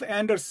 think of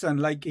Anderson.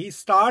 Like, he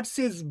starts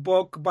his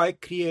book by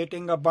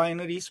creating a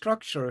binary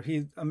structure.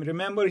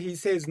 Remember, he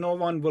says no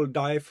one will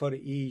die for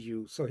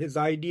EU. So his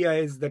idea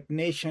is that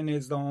nation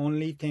is the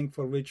only thing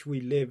for which we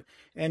live,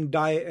 and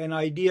die, an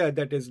idea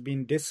that has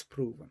been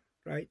disproven,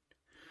 right?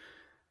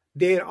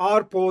 There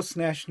are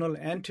post-national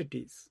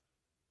entities,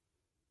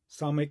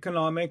 some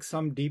economic,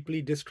 some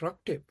deeply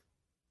destructive,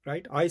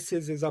 right?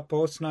 ISIS is a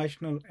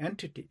post-national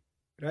entity,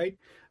 right?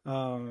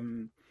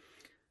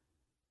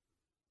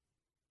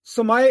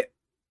 So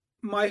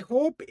my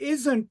hope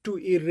isn't to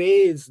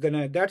erase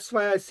the. That's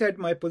why I said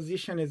my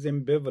position is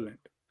ambivalent.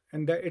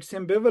 And that it's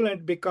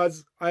ambivalent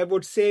because I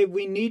would say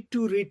we need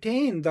to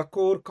retain the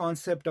core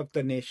concept of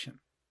the nation,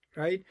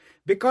 right?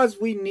 Because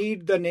we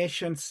need the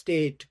nation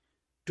state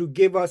to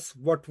give us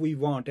what we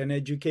want, an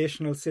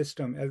educational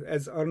system,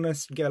 as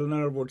Ernest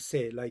Gellner would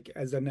say.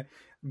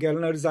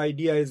 Gellner's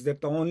idea is that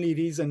the only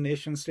reason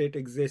nation state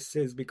exists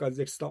is because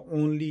it's the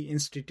only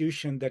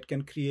institution that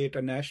can create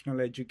a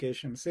national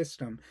education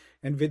system.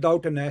 And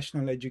without a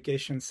national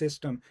education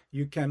system,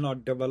 you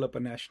cannot develop a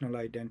national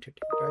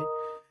identity, right?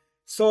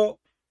 So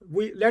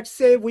let's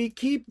say we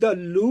keep the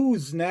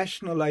loose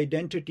national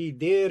identity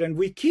there and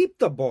we keep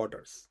the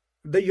borders.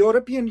 The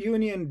European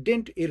Union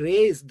didn't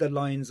erase the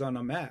lines on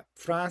a map.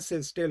 France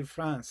is still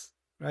France,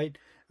 right?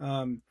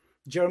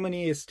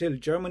 Germany is still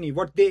Germany.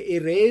 What they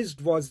erased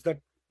was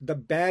the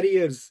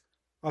barriers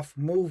of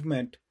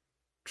movement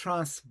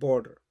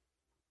trans-border.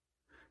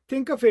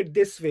 Think of it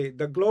this way.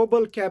 The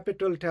global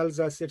capital tells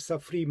us it's a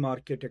free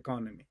market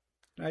economy,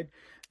 right?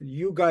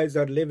 You guys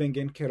are living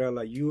in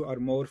Kerala. You are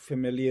more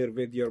familiar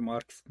with your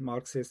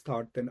Marxist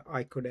thought than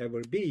I could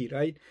ever be,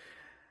 right?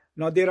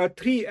 Now, there are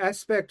three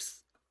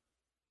aspects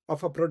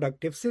of a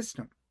productive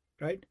system,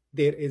 right?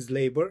 There is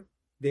labor,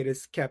 there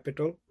is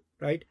capital,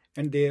 right?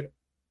 And there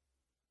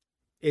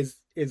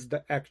is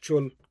the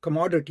actual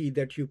commodity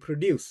that you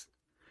produce.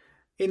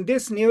 In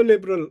this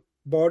neoliberal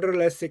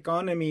borderless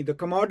economy, the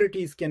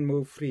commodities can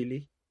move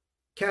freely,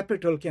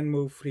 capital can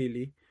move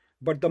freely,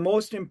 but the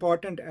most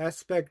important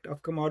aspect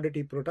of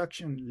commodity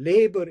production,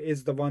 labor,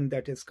 is the one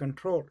that is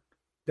controlled,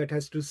 that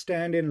has to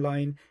stand in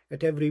line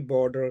at every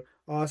border,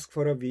 ask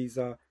for a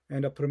visa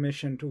and a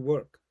permission to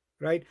work,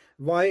 right?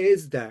 Why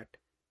is that?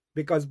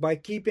 Because by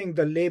keeping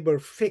the labor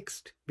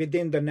fixed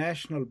within the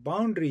national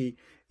boundary,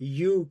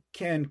 you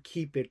can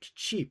keep it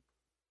cheap.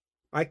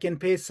 I can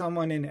pay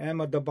someone in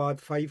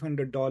Ahmedabad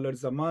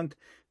 $500 a month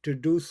to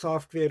do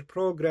software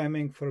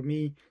programming for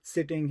me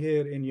sitting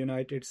here in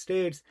United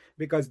States,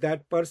 because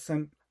that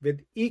person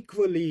with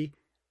the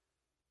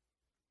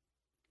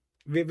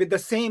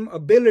same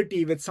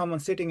ability with someone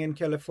sitting in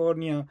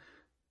California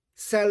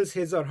sells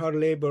his or her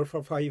labor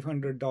for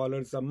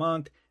 $500 a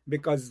month,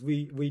 because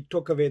we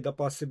took away the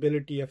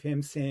possibility of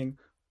him saying,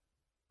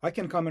 I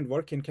can come and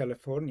work in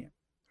California,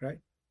 right?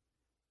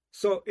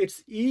 So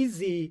it's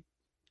easy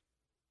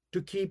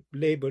to keep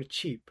labor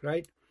cheap,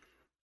 right?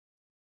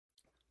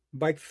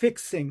 By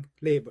fixing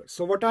labor.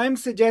 So what I'm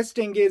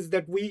suggesting is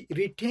that we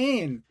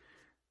retain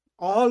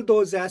all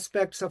those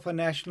aspects of a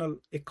national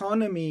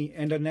economy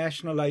and a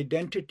national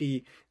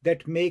identity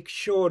that make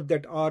sure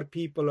that our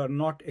people are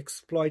not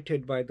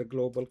exploited by the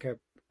global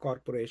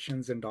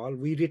corporations and all.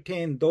 We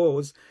retain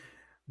those,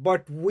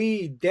 but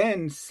we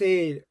then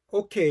say,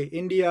 okay,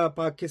 India,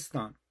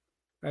 Pakistan,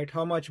 right?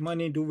 How much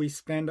money do we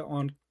spend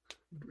on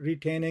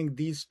retaining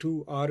these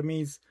two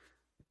armies?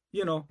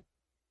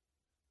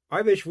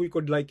 I wish we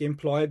could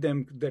employ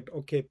them that,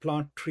 okay,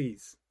 plant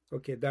trees.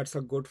 Okay, that's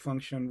a good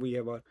function. We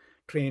have a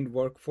trained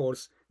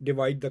workforce,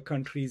 divide the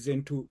countries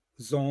into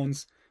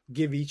zones,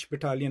 give each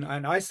battalion,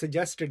 and I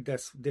suggested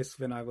this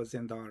when I was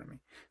in the army,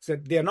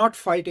 said they're not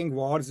fighting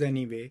wars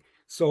anyway,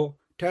 so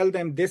tell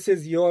them this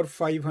is your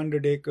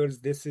 500 acres,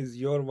 this is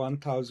your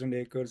 1,000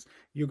 acres,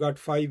 you got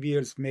 5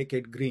 years, make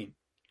it green,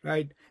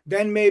 right?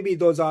 Then maybe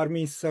those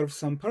armies serve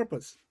some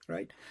purpose,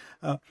 right?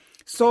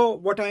 So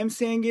what I'm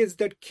saying is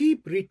that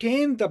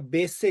retain the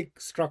basic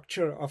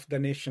structure of the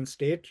nation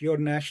state, your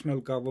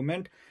national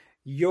government,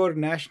 your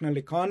national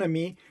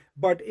economy,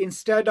 but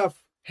instead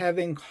of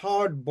having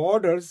hard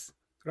borders,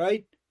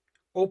 right,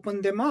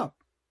 open them up,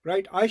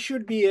 right? I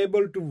should be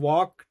able to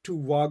walk to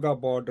Wagah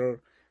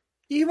border,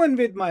 even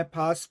with my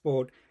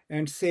passport,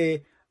 and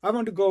say, I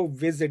want to go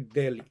visit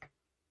Delhi,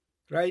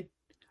 right?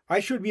 I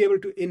should be able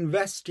to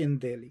invest in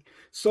Delhi.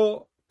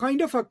 So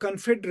kind of a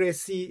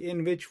confederacy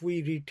in which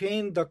we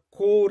retain the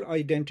core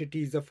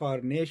identities of our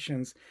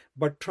nations,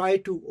 but try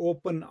to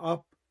open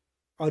up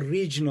a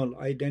regional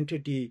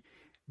identity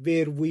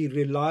where we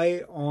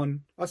rely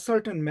on a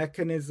certain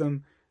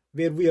mechanism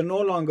where we are no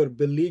longer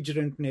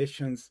belligerent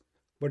nations,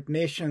 but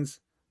nations,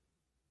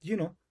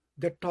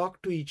 that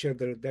talk to each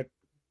other, that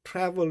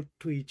travel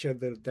to each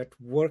other, that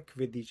work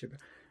with each other.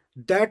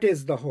 That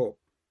is the hope,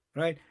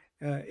 right?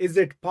 Is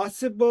it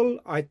possible?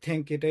 I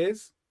think it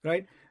is,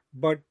 right?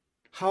 But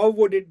how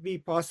would it be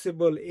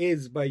possible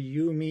is by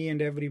you, me,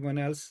 and everyone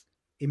else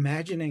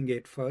imagining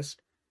it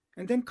first,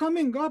 and then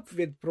coming up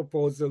with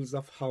proposals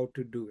of how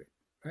to do it,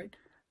 right?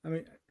 I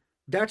mean,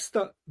 that's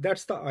the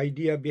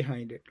idea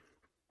behind it.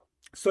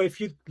 So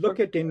if you look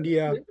at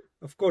India,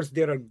 of course,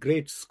 there are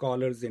great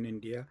scholars in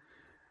India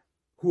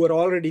who are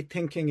already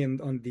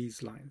thinking on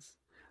these lines,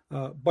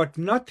 but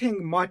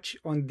nothing much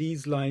on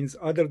these lines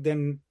other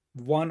than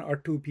one or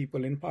two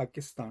people in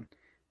Pakistan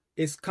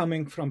is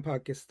coming from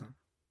Pakistan,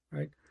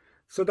 right?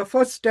 So the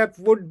first step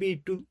would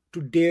be to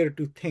dare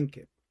to think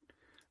it.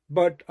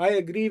 But I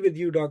agree with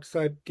you, Dr.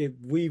 Saib, that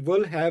we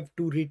will have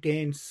to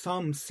retain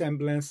some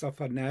semblance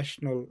of a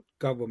national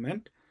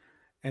government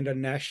and a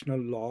national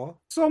law.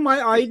 So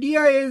my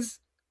idea is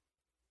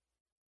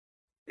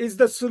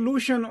the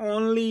solution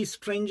only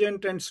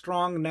stringent and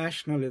strong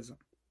nationalism?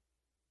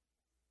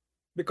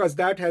 Because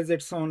that has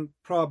its own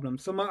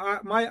problems. So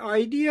my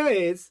idea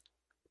is,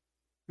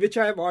 which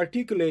I have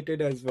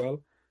articulated as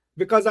well,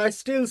 because I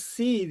still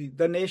see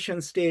the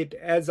nation state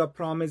as a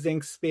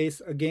promising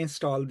space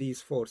against all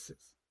these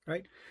forces,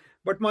 right?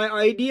 But my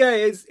idea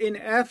is in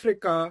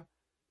Africa,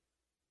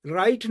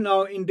 right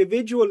now,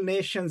 individual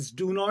nations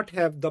do not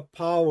have the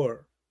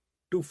power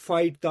to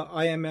fight the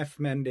IMF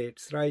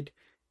mandates, right?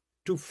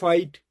 To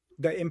fight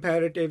the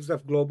imperatives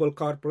of global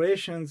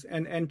corporations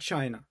and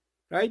China,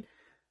 right?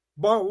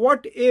 But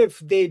what if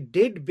they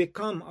did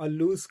become a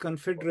loose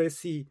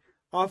confederacy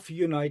of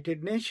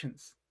United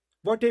Nations?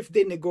 What if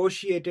they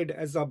negotiated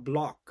as a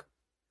bloc?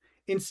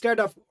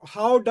 Instead of,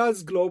 how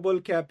does global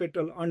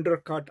capital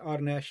undercut our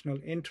national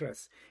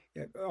interests?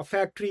 A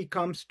factory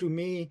comes to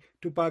me,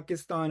 to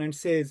Pakistan, and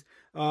says,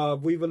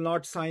 we will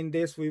not sign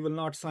this, we will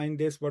not sign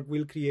this, but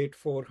we'll create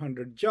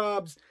 400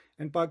 jobs.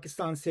 And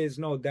Pakistan says,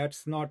 no,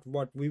 that's not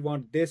what we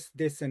want, this,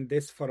 and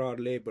this for our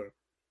labor.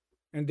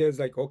 And there's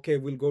like, okay,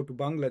 we'll go to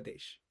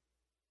Bangladesh,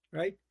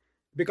 right?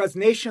 Because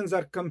nations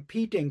are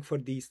competing for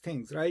these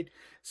things, right?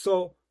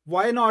 So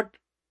why not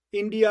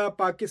India,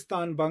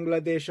 Pakistan,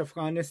 Bangladesh,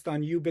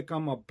 Afghanistan, you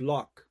become a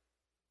bloc,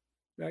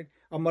 right?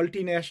 A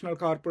multinational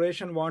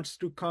corporation wants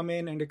to come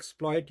in and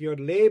exploit your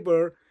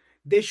labor.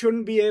 They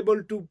shouldn't be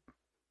able to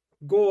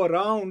go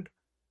around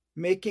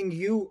making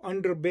you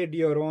underbid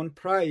your own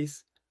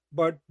price,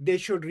 but they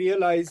should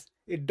realize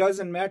it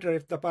doesn't matter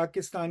if the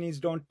Pakistanis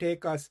don't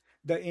take us,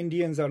 the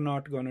Indians are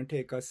not going to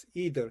take us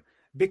either,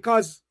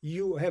 because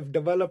you have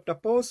developed a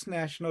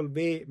post-national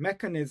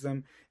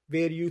mechanism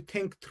where you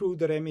think through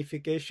the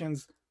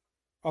ramifications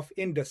of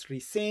industry.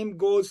 Same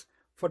goes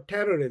for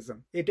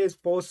terrorism. It is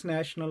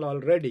post-national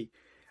already.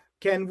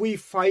 Can we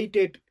fight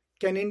it?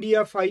 Can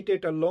India fight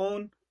it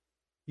alone?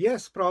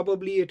 Yes,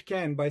 probably it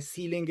can, by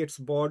sealing its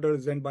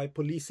borders and by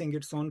policing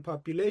its own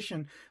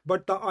population.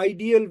 But the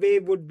ideal way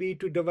would be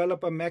to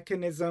develop a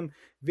mechanism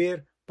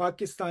where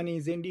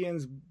Pakistanis,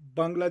 Indians,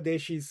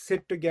 Bangladeshis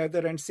sit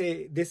together and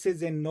say, this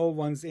is in no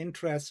one's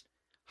interest.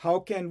 How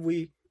can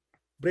we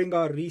bring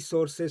our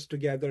resources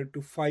together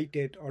to fight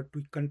it or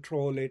to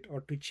control it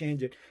or to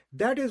change it?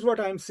 That is what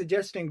I'm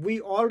suggesting.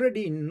 We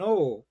already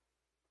know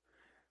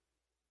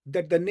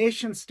that the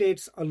nation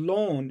states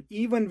alone,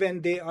 even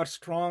when they are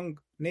strong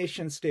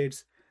nation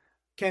states,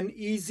 can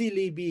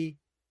easily be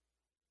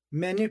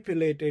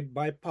manipulated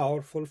by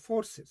powerful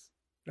forces,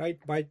 right?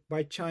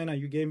 By China.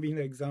 You gave me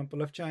the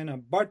example of China,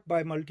 but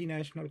by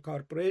multinational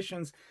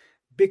corporations,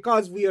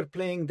 because we are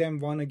playing them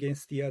one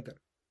against the other,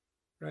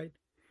 right?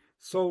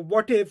 So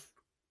what if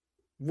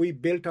we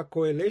built a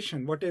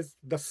coalition? What is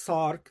the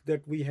SAARC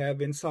that we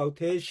have in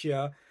South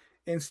Asia?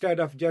 Instead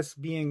of just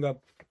being a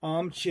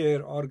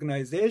armchair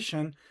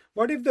organization,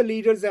 what if the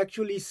leaders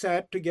actually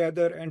sat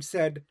together and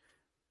said,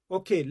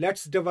 okay,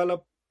 let's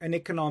develop an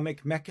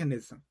economic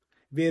mechanism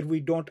where we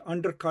don't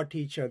undercut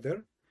each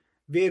other,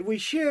 where we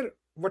share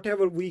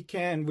whatever we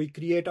can, we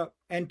create a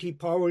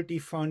anti-poverty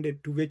fund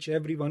to which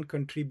everyone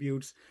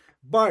contributes.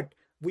 But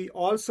we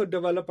also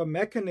develop a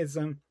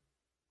mechanism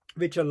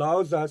which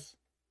allows us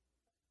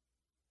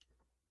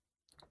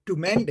to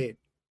mandate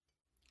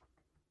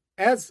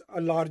as a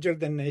larger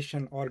than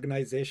nation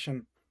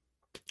organization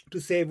to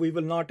say we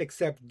will not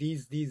accept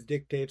these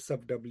dictates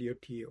of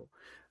WTO.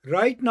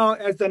 Right now,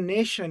 as a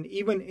nation,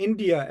 even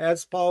India,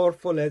 as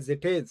powerful as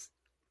it is,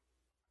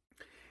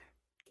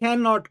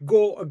 cannot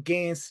go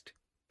against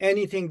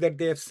anything that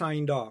they have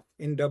signed off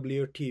in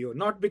WTO.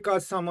 Not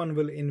because someone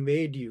will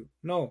invade you.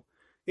 No,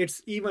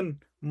 it's even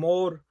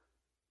more,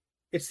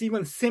 it's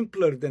even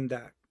simpler than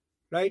that,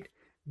 right?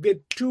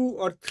 With 2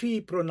 or 3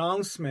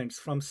 pronouncements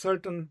from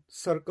certain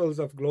circles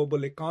of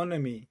global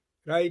economy,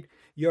 right?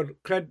 Your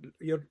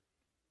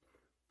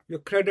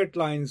credit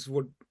lines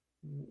would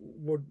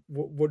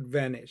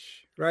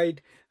vanish,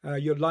 right?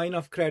 Your line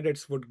of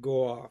credits would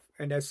go off,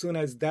 and as soon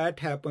as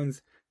that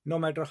happens, no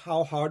matter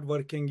how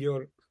hardworking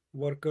your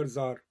workers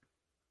are,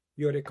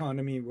 your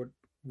economy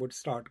would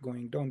start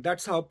going down.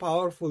 That's how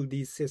powerful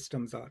these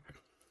systems are.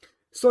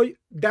 So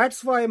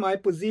that's why my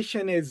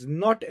position is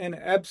not an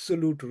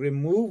absolute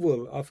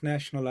removal of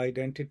national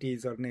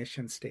identities or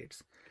nation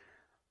states,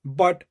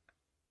 but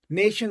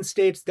nation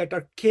states that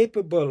are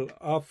capable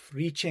of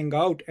reaching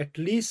out at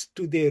least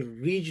to their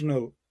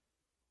regional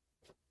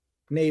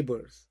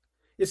neighbors,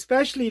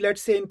 especially,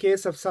 let's say, in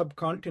case of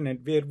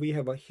subcontinent where we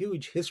have a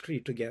huge history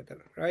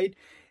together, right?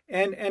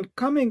 And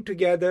coming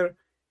together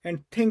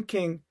and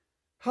thinking,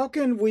 how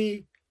can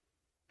we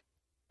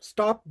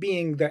stop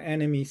being the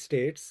enemy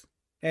states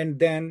and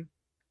then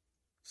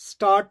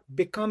start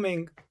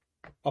becoming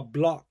a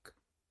bloc,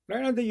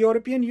 right? And the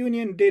European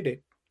Union did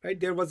it, right?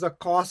 There was a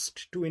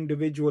cost to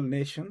individual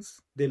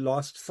nations. They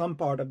lost some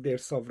part of their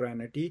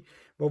sovereignty,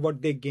 but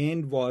what they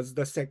gained was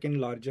the second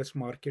largest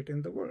market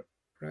in the world,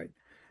 right?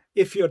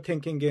 If you're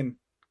thinking in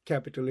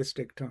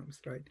capitalistic terms,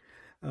 right?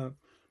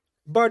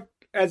 But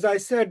as I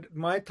said,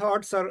 my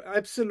thoughts are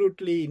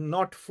absolutely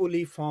not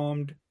fully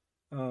formed.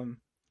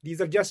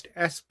 These are just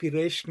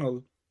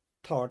aspirational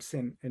thoughts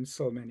in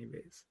so many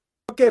ways.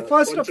 Okay,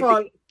 first of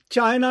all,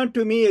 China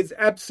to me is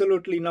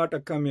absolutely not a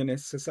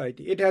communist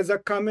society. It has a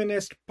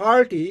communist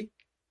party,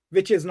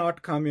 which is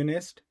not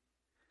communist.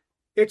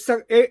 It's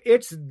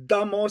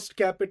the most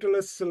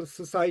capitalist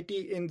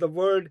society in the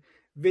world.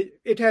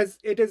 It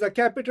is a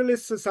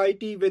capitalist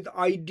society with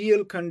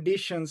ideal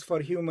conditions for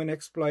human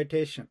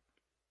exploitation.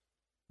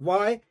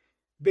 Why?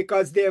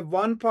 Because they have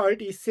one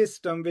party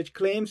system which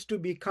claims to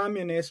be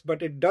communist,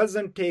 but it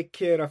doesn't take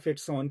care of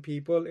its own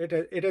people.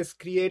 It has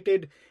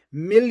created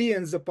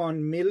millions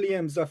upon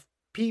millions of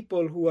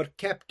people who are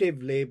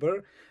captive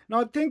labor.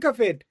 Now think of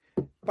it.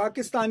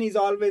 Pakistanis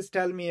always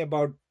tell me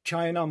about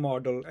China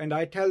model, and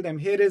I tell them,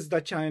 here is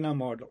the China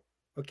model.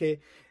 Okay.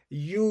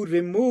 You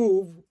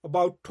remove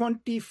about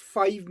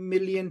 25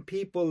 million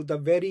people, the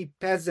very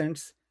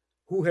peasants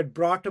who had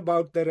brought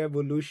about the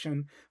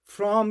revolution,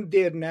 from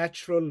their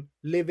natural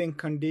living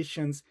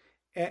conditions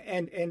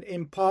and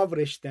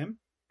impoverish them,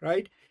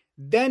 right?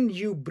 Then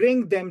you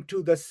bring them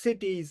to the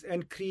cities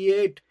and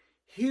create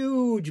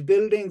huge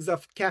buildings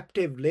of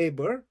captive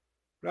labor,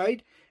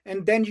 right?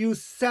 And then you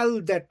sell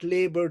that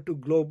labor to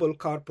global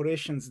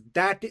corporations.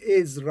 That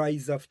is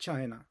rise of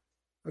China,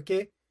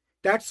 okay?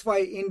 That's why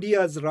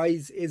India's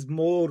rise is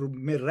more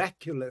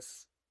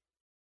miraculous,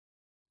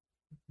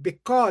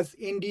 because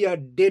India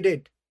did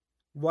it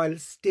while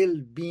still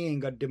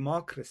being a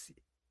democracy,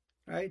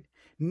 right?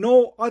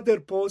 No other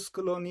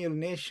post-colonial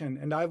nation,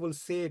 and I will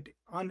say it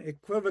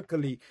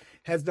unequivocally,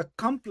 has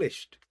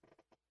accomplished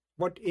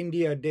what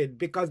India did,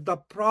 because the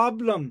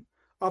problem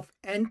of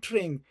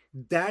entering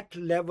that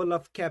level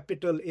of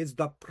capital is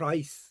the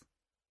price.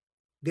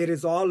 There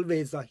is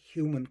always a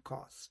human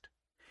cost.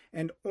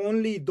 And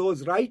only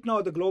those, right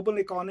now, the global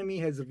economy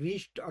has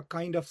reached a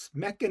kind of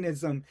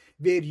mechanism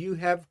where you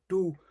have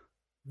to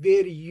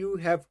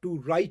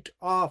write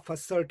off a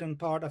certain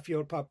part of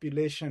your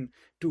population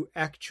to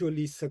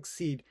actually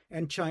succeed.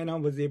 And China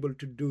was able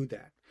to do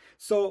that.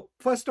 So,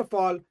 first of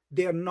all,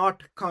 they are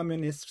not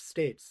communist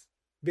states,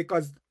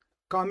 because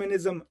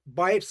communism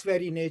by its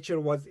very nature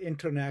was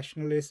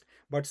internationalist,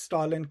 but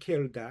Stalin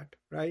killed that,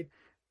 right?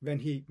 When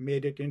he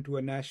made it into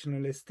a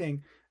nationalist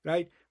thing,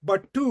 right?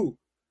 But two,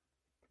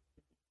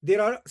 there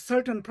are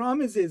certain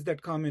promises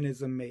that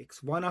communism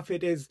makes. One of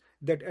it is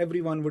that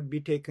everyone would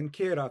be taken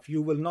care of.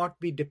 You will not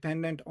be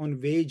dependent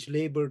on wage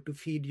labor to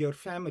feed your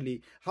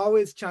family. How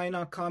is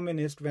China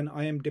communist when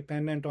I am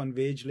dependent on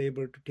wage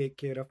labor to take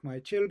care of my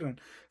children?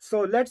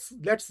 So let's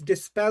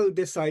dispel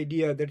this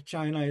idea that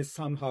China is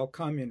somehow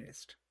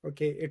communist.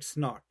 Okay, it's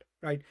not,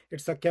 right?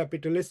 It's a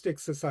capitalistic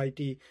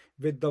society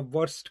with the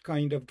worst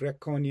kind of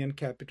draconian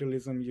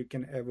capitalism you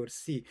can ever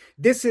see.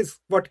 This is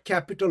what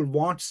capital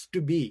wants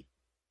to be.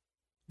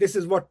 This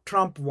is what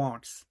Trump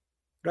wants,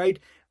 right?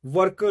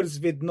 Workers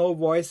with no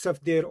voice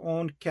of their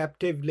own,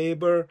 captive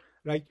labor,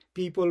 right?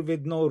 People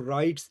with no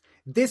rights.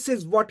 This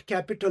is what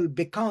capital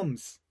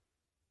becomes,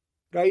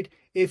 right?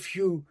 If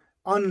you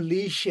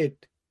unleash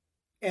it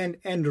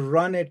and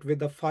run it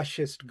with a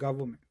fascist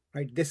government,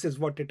 right? This is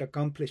what it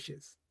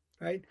accomplishes,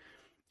 right?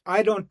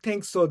 I don't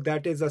think so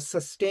that is a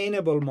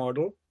sustainable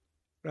model,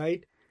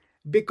 right?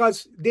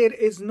 Because there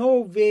is no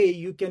way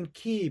you can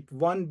keep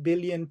 1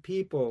 billion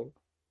people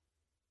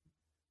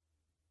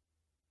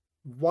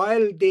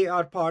while they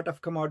are part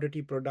of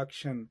commodity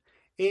production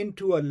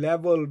into a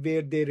level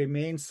where they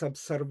remain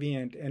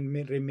subservient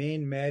and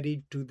remain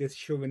married to this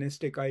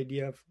chauvinistic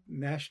idea of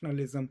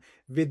nationalism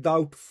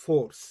without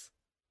force,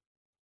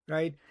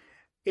 right?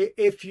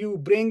 If you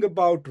bring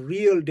about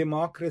real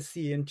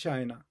democracy in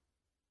China,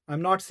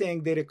 I'm not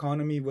saying their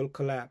economy will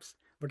collapse.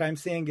 What I'm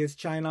saying is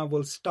China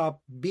will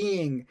stop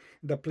being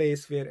the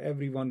place where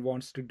everyone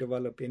wants to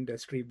develop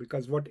industry,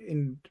 because what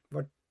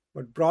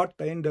brought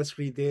the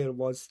industry there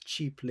was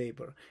cheap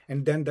labor,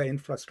 and then the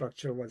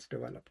infrastructure was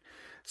developed.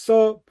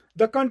 So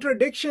the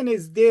contradiction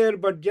is there,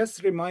 but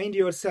just remind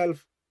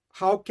yourself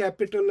how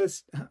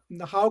capitalist,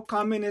 how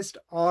communist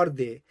are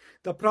they?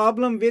 The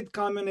problem with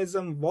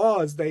communism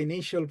was, the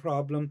initial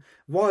problem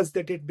was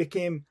that it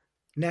became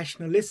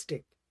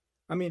nationalistic.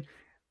 I mean,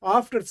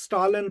 after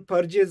Stalin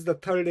purges the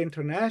Third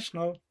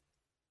International,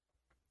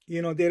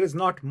 there is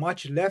not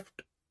much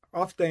left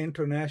of the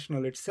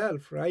International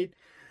itself, right?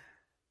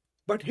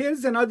 But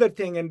here's another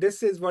thing, and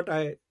this is what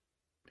I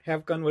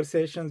have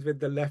conversations with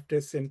the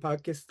leftists in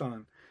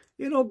Pakistan.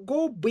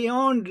 Go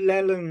beyond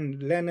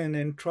Lenin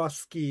and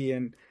Trotsky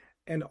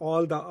and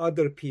all the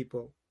other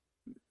people.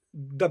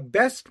 The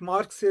best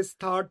Marxist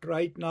thought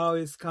right now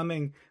is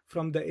coming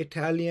from the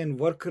Italian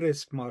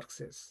workerist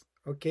Marxists.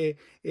 Okay,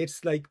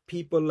 it's like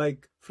people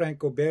like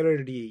Franco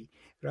Berardi,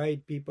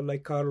 right? People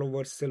like Carlo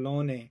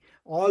Vercellone,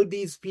 all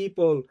these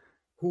people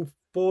who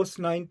post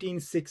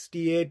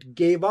 1968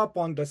 gave up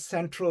on the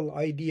central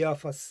idea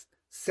of a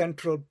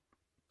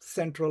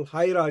central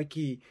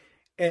hierarchy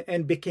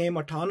and became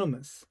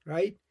autonomous,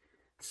 right?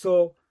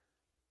 So,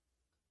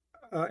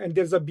 and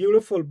there's a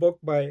beautiful book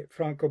by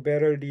Franco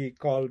Berardi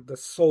called The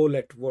Soul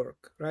at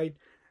Work, right?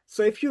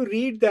 So if you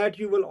read that,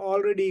 you will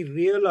already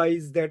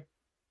realize that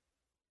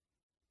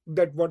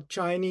what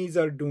Chinese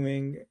are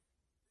doing,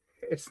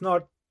 it's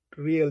not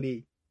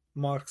really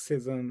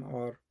Marxism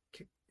or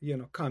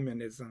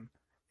communism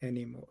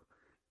anymore.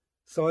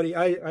 Sorry,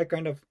 I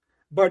kind of,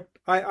 but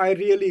I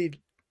really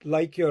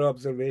like your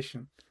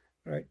observation,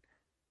 right?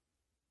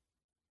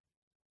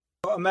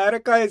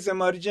 America is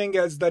emerging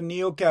as the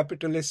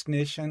neo-capitalist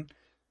nation,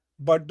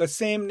 but the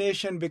same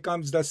nation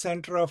becomes the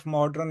center of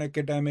modern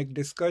academic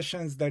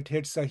discussions that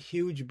hits a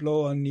huge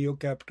blow on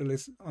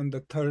neo-capitalists on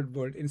the third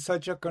world. In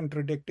such a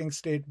contradicting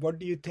state, what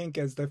do you think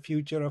as the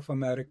future of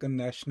American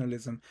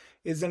nationalism?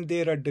 Isn't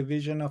there a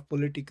division of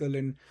political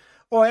and...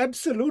 Oh,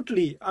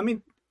 absolutely. I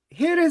mean,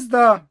 here is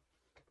the...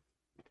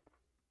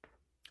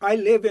 I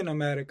live in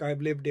America.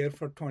 I've lived there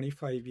for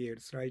 25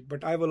 years, right?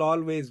 But I will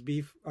always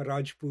be a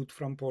Rajput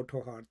from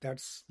Potohar.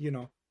 That's,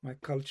 my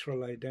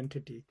cultural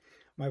identity.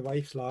 My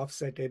wife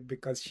laughs at it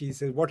because she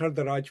says, "What are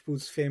the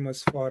Rajputs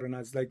famous for?" And I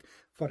was like,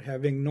 "For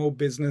having no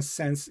business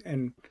sense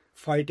and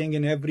fighting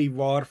in every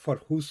war for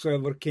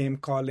whosoever came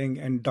calling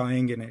and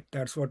dying in it.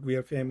 That's what we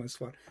are famous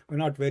for. We're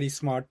not very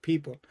smart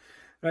people,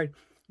 right?"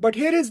 But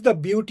here is the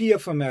beauty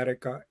of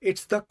America.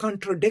 It's the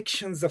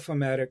contradictions of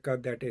America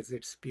that is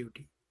its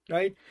beauty,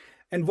 right?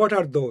 And what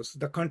are those?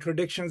 The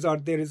contradictions are,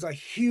 there is a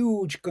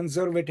huge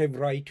conservative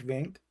right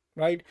wing,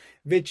 right,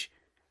 which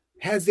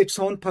has its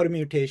own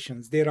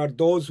permutations. There are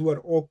those who are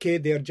okay,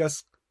 they're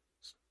just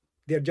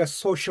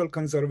social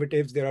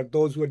conservatives. There are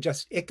those who are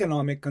just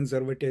economic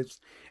conservatives.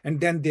 And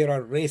then there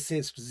are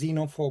racist,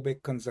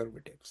 xenophobic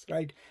conservatives,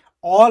 right?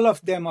 All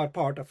of them are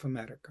part of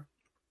America.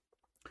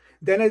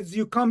 Then as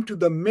you come to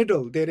the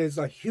middle, there is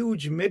a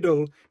huge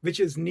middle, which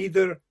is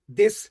neither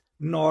this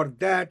nor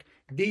that.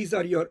 These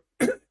are your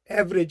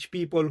average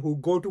people who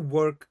go to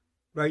work,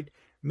 right,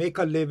 make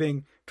a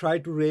living, try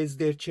to raise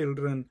their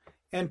children,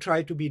 and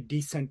try to be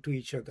decent to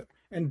each other.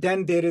 And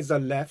then there is a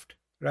left,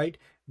 right,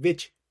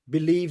 which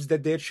believes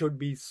that there should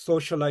be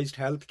socialized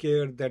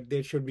healthcare, that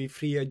there should be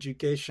free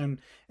education.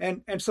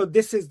 And so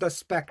this is the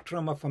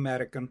spectrum of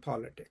American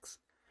politics.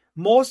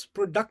 Most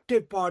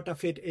productive part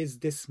of it is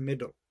this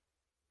middle,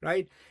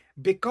 right?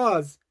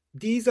 Because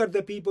these are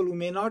the people who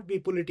may not be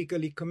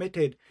politically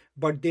committed,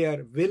 but they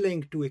are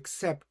willing to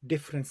accept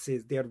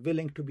differences. They are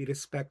willing to be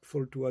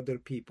respectful to other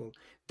people.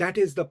 That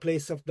is the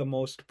place of the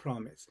most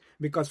promise,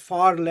 because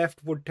far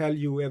left would tell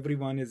you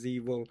everyone is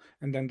evil,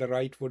 and then the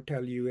right would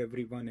tell you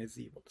everyone is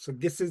evil. So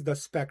this is the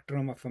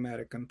spectrum of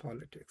American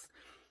politics.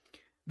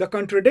 The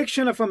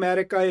contradiction of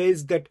America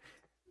is that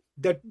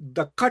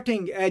the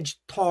cutting edge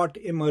thought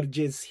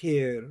emerges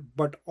here,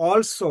 but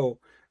also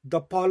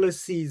the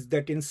policies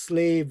that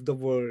enslave the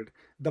world,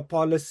 the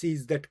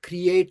policies that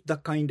create the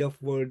kind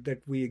of world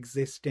that we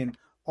exist in,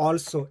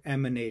 also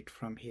emanate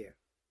from here,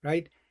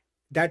 right?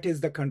 That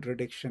is the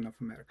contradiction of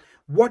America.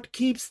 What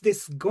keeps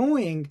this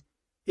going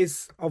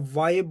is a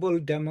viable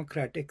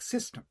democratic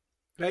system,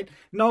 right?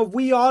 Now,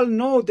 we all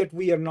know that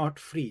we are not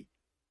free,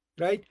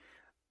 right?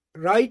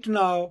 Right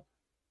now,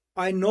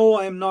 I know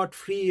I'm not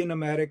free in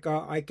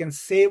America. I can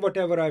say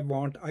whatever I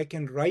want. I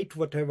can write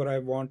whatever I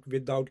want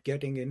without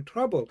getting in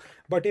trouble.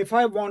 But if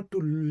I want to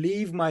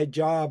leave my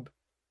job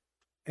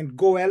and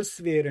go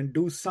elsewhere and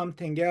do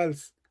something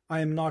else,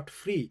 I am not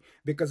free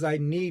because I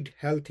need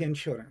health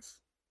insurance,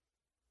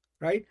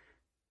 right?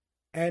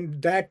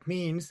 And that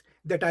means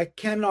that I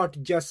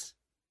cannot just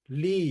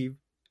leave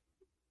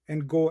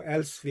and go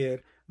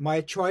elsewhere.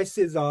 My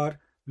choices are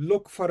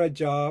look for a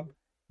job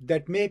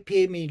that may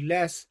pay me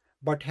less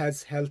but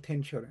has health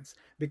insurance.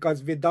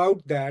 Because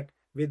without that,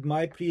 with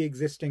my pre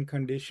existing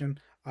condition,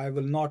 I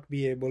will not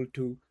be able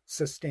to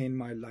sustain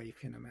my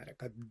life in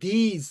America.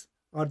 These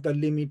are the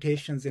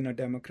limitations in a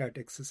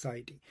democratic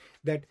society.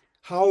 That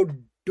how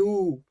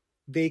do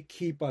they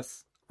keep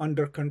us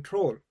under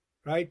control,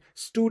 right?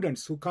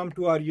 Students who come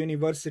to our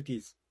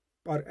universities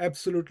are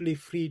absolutely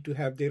free to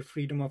have their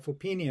freedom of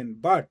opinion,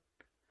 but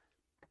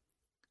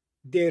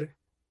their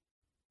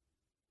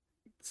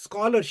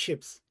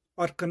scholarships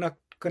are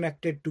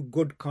connected to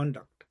good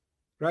conduct,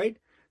 right?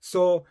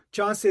 So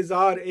chances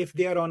are, if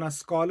they are on a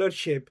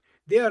scholarship,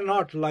 they are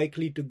not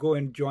likely to go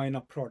and join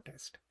a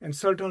protest, and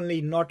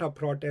certainly not a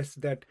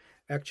protest that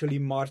actually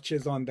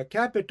marches on the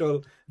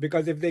Capitol,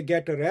 because if they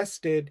get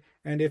arrested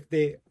and if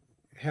they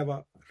have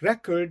a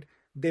record,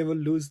 they will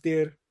lose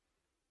their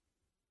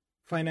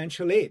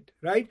financial aid,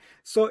 right?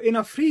 So in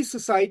a free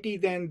society,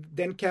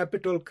 then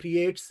capital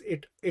creates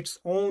its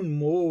own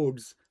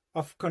modes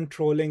of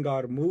controlling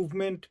our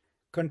movement,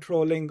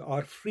 controlling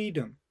our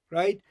freedom,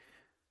 right?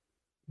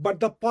 But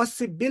the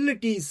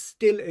possibilities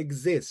still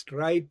exist,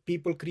 right?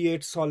 People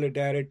create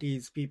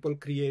solidarities, people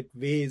create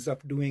ways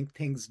of doing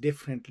things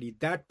differently.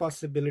 That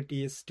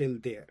possibility is still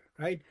there,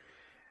 right?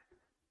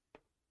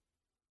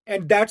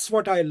 And that's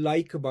what I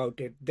like about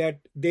it,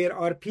 that there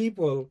are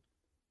people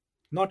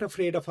not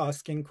afraid of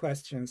asking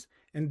questions.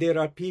 And there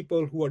are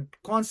people who are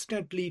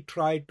constantly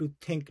try to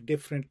think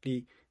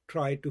differently,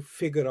 try to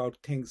figure out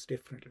things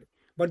differently.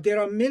 But there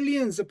are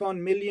millions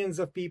upon millions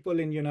of people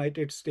in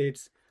United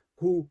States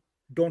who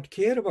don't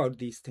care about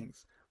these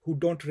things, who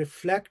don't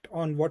reflect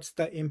on what's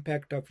the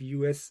impact of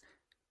US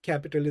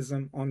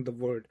capitalism on the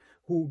world,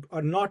 who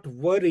are not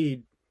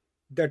worried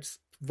that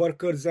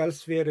workers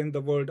elsewhere in the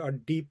world are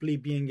deeply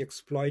being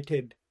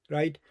exploited,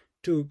 right?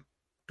 To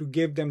to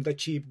give them the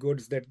cheap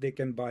goods that they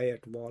can buy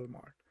at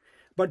Walmart.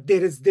 But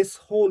there is this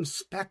whole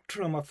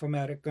spectrum of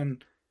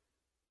American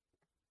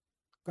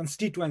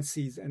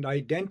constituencies and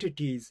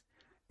identities.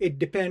 It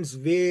depends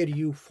where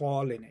you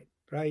fall in it,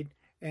 right?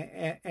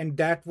 And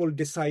that will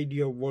decide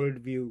your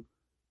worldview.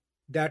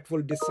 That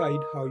will decide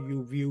how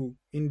you view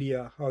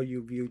India, how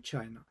you view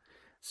China.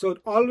 So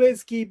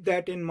always keep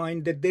that in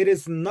mind, that there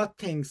is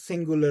nothing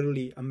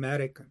singularly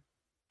American.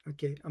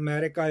 Okay,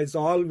 America is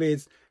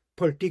always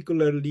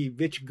particularly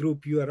which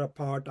group you are a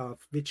part of,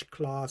 which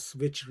class,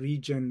 which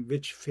region,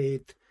 which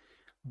faith,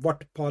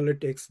 what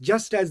politics,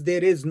 just as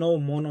there is no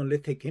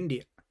monolithic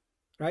India,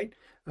 right?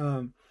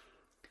 Um,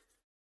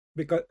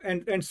 because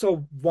and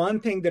so one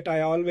thing that I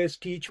always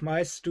teach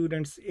my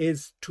students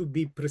is to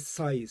be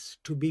precise,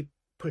 to be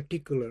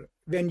particular.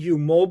 When you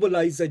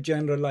mobilize a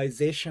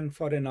generalization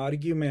for an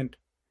argument,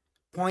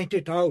 point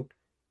it out.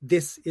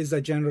 This is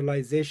a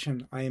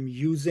generalization. I am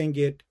using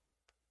it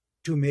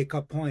to make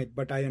a point,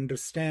 but I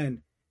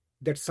understand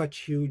that such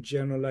huge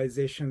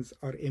generalizations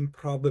are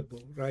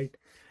improbable, right?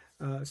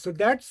 So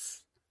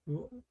that's,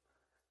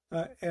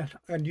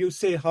 and you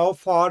say how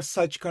far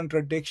such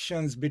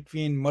contradictions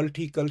between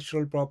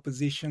multicultural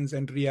propositions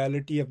and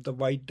reality of the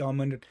white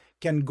dominant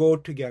can go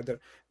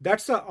together.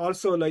 That's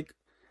also like,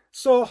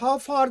 so how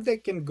far they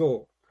can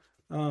go.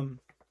 Um,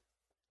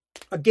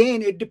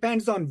 Again, it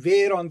depends on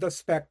where on the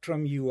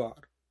spectrum you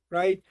are,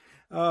 right?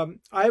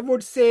 I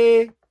would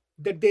say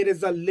that there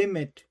is a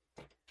limit.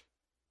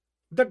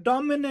 The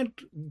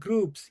dominant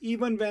groups,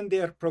 even when they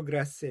are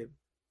progressive,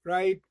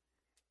 right,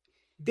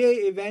 they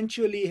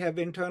eventually have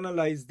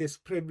internalized this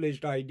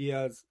privileged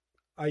idea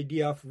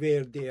of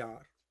where they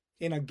are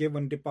in a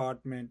given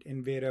department,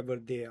 in wherever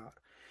they are.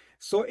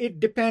 So it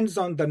depends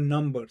on the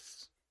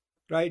numbers,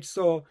 right?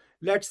 So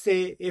let's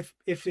say if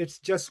it's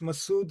just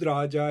Masood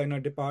Raja in a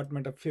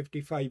department of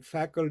 55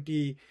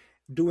 faculty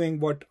doing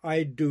what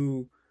I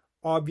do,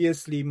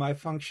 obviously my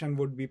function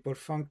would be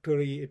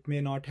perfunctory. It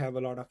may not have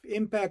a lot of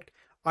impact.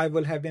 I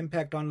will have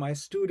impact on my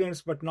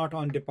students, but not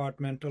on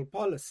departmental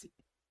policy,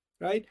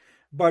 right?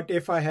 But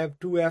if I have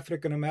two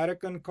African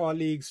American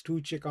colleagues, two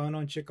Chicano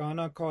and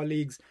Chicana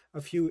colleagues, a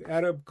few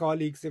Arab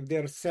colleagues, if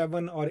there are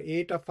 7 or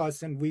 8 of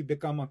us and we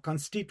become a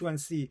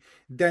constituency,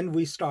 then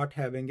we start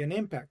having an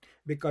impact,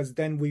 because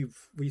then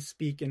we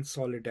speak in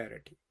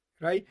solidarity,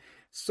 right?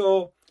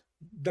 So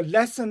the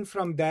lesson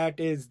from that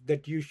is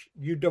that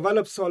you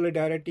develop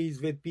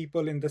solidarities with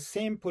people in the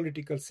same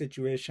political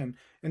situation,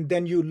 and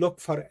then you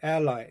look for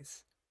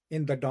allies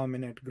in the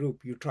dominant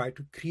group. You try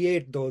to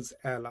create those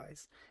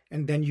allies,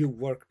 and then you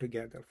work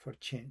together for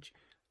change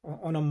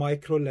on a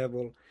micro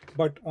level.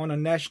 But on a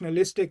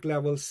nationalistic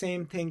level,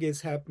 same thing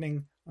is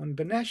happening on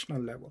the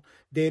national level.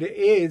 There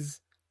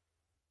is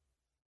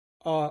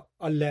a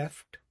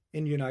left,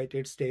 in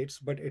United States,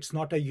 but it's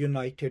not a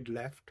united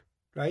left,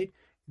 right?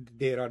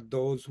 There are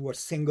those who are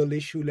single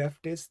issue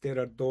leftists, there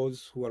are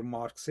those who are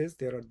Marxists,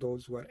 there are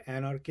those who are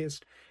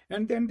anarchists,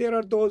 and then there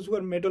are those who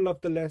are middle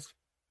of the left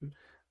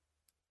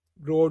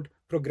road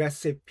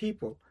progressive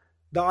people.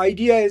 The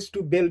idea is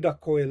to build a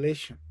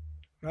coalition,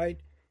 right?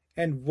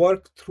 And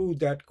work through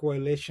that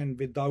coalition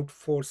without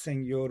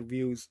forcing your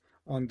views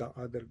on the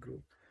other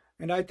group.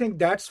 And I think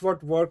that's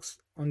what works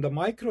on the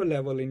micro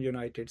level in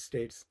United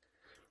States.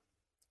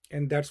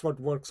 And that's what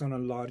works on a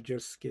larger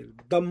scale.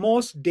 The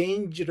most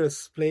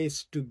dangerous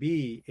place to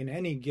be in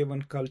any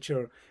given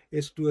culture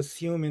is to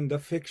assume in the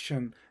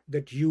fiction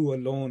that you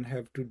alone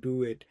have to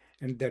do it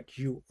and that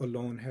you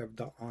alone have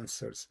the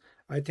answers.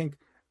 I think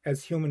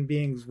as human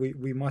beings,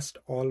 we must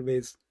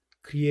always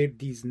create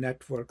these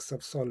networks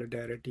of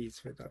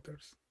solidarities with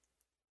others.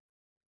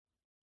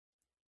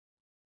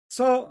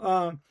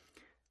 So,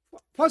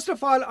 first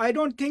of all, I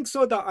don't think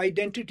so the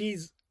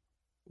identities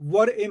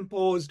were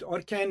imposed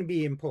or can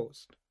be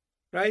imposed,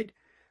 right?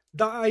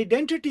 The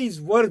identities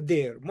were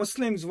there.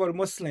 Muslims were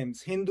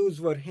Muslims,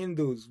 Hindus were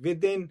Hindus,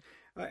 within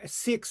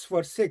Sikhs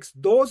were Sikhs.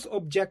 Those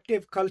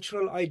objective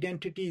cultural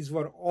identities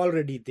were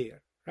already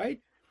there, right?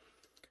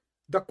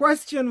 The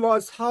question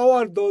was, how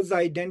are those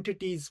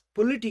identities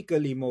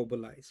politically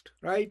mobilized,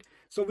 right?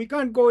 So we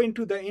can't go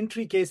into the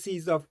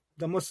intricacies of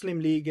the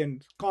Muslim League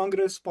and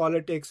Congress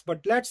politics,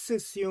 but let's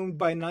assume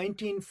by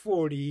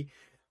 1940,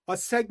 a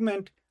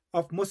segment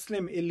of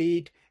Muslim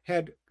elite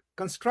had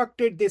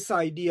constructed this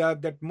idea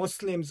that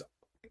Muslims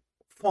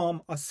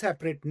form a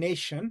separate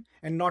nation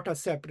and not a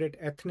separate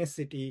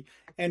ethnicity,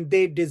 and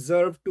they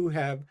deserve to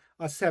have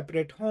a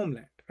separate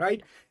homeland,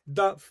 right?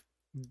 The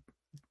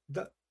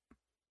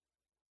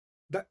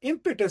the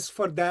impetus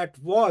for that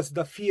was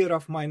the fear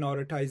of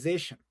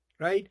minoritization,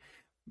 right?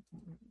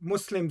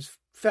 Muslims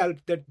felt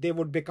that they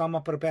would become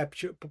a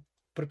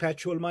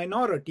perpetual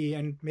minority,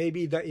 and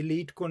maybe the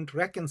elite couldn't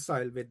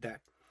reconcile with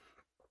that.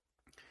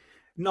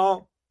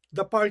 Now,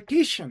 the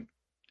partition,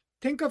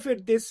 think of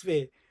it this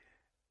way.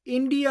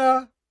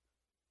 India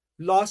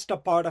lost a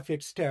part of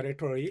its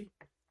territory,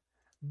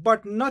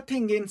 but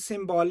nothing in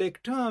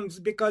symbolic terms,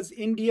 because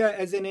India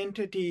as an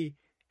entity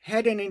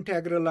had an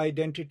integral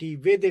identity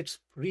with its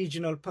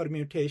regional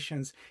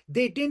permutations.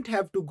 They didn't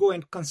have to go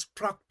and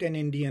construct an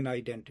Indian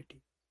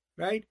identity,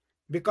 right?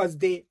 Because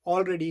they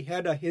already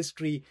had a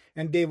history,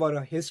 and they were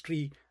a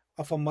history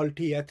of a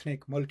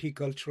multi-ethnic,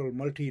 multicultural,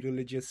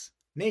 multi-religious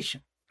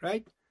nation,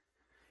 right?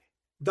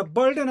 The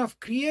burden of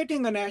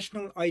creating a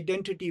national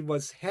identity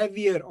was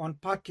heavier on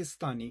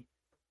Pakistani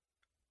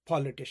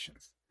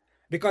politicians,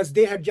 because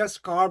they had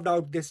just carved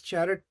out this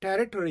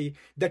territory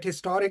that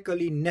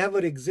historically never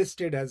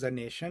existed as a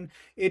nation.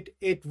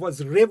 It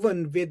was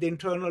riven with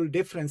internal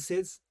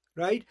differences,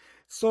 right?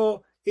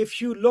 So if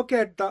you look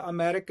at the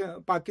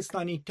American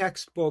Pakistani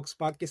textbooks,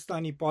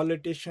 Pakistani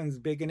politicians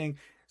beginning,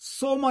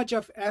 so much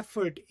of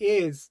effort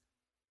is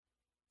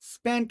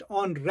spent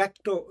on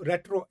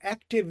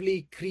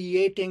retroactively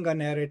creating a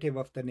narrative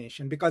of the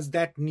nation, because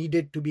that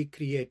needed to be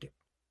created,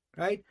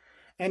 right?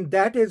 And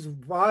that is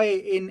why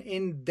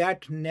in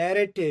that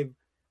narrative,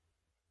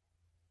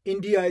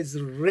 India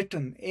is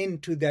written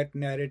into that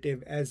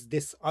narrative as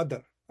this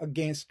other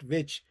against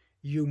which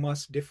you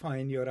must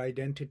define your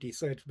identity.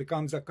 So it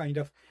becomes a kind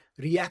of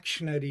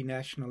reactionary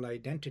national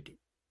identity,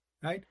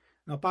 right?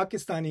 Now,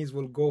 Pakistanis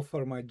will go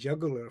for my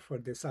jugular for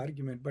this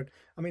argument, but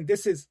I mean,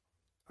 this is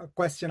a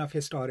question of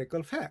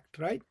historical fact,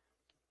 right?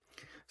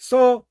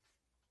 So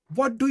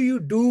what do you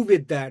do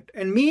with that?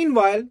 And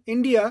meanwhile,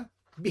 India,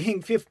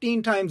 being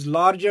 15 times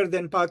larger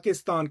than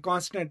Pakistan,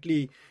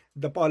 constantly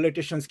the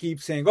politicians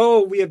keep saying,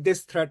 oh, we have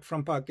this threat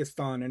from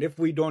Pakistan, and if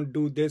we don't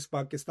do this,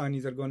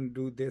 Pakistanis are going to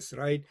do this,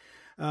 right?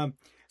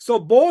 So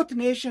both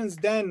nations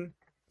then,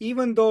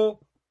 even though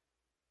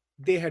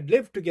they had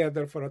lived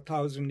together for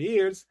 1,000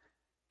 years,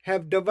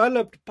 have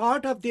developed,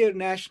 part of their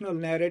national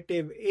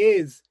narrative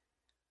is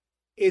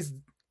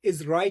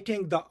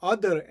writing the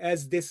other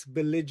as this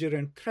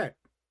belligerent threat,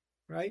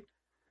 right?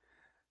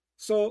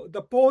 So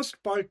the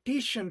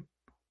post-partition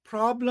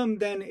problem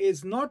then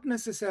is not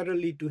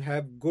necessarily to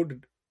have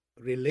good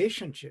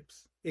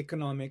relationships,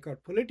 economic or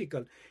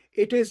political.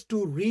 It is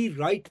to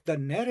rewrite the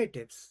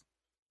narratives,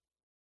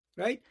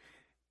 right?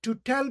 To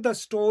tell the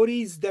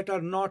stories that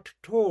are not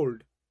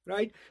told,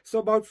 right? So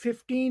about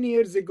 15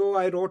 years ago,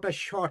 I wrote a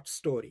short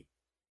story,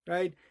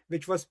 right,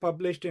 which was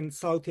published in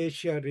South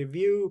Asia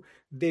Review.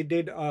 They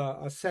did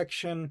a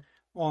section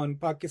on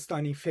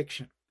Pakistani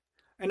fiction.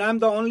 And I'm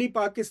the only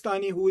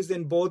Pakistani who is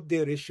in both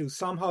their issues.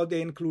 Somehow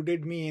they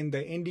included me in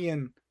the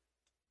Indian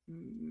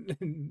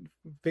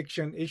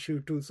fiction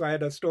issue too. So I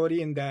had a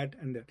story in that.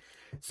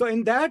 So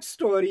in that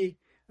story,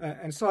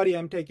 and sorry,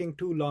 I'm taking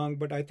too long,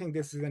 but I think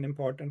this is an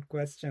important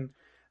question.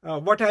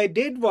 What I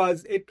did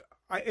was, it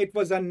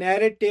was a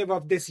narrative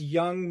of this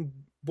young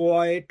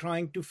boy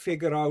trying to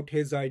figure out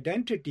his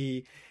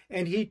identity.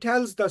 And he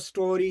tells the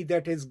story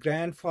that his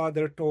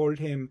grandfather told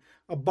him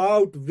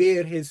about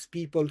where his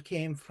people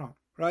came from,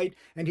 right?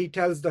 And he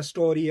tells the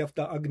story of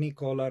the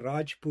Agnikola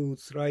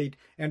Rajputs, right?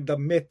 And the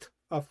myth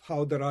of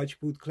how the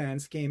Rajput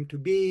clans came to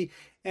be,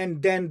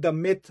 and then the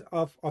myth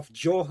of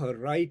Johar,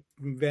 right?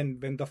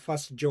 When the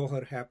first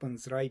Johar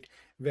happens, right?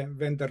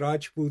 When the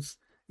Rajputs,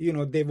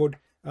 they would,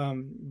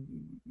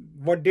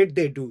 what did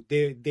they do?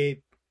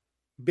 They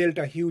built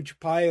a huge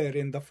pyre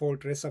in the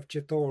fortress of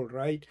Chittor,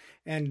 right?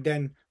 And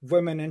then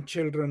women and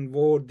children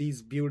wore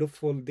these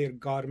beautiful their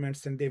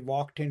garments and they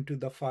walked into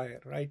the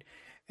fire, right?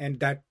 And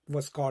that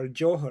was called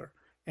Johar.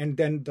 And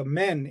then the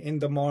men in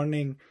the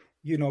morning,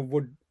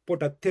 would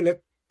put a tilak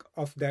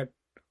of that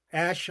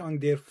ash on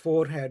their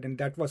forehead, and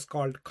that was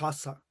called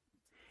Kasa.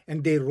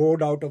 And they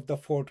rode out of the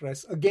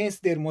fortress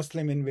against their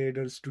Muslim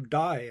invaders to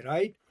die,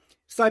 right?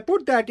 So I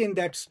put that in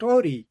that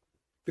story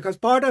because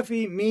part of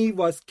me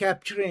was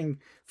capturing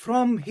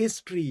from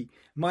history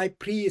my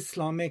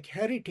pre-Islamic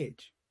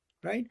heritage,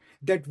 right?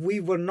 That we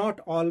were not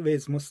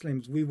always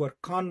Muslims, we were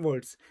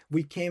converts,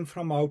 we came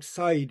from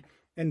outside,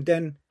 and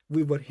then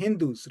we were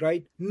Hindus,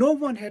 right? No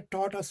one had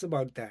taught us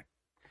about that.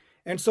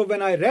 And so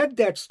when I read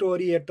that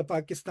story at the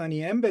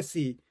Pakistani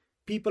embassy,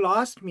 people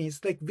asked me,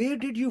 it's like, where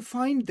did you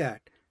find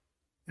that?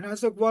 And I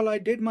was like, well, I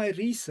did my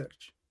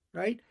research,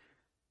 right?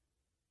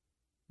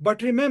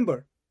 But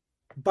remember,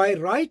 by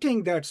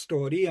writing that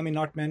story, I mean,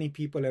 not many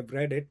people have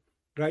read it,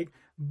 right?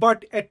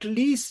 But at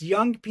least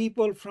young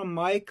people from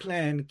my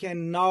clan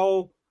can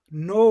now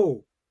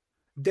know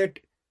that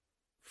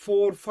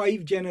 4,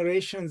 5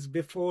 generations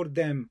before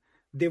them,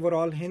 they were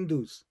all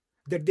Hindus,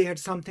 that they had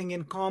something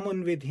in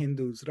common with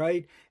Hindus,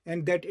 right?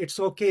 And that it's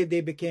okay,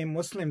 they became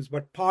Muslims,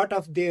 but part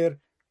of their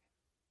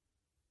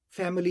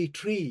family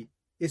tree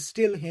is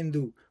still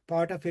Hindu,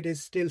 part of it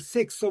is still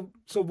Sikh. So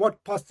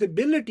what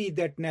possibility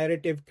that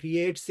narrative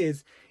creates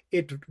is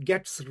it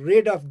gets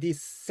rid of this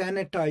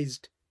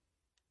sanitized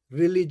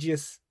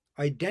religious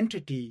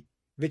identity,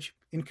 which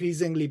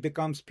increasingly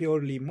becomes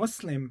purely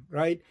Muslim,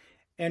 right?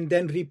 And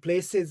then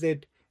replaces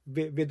it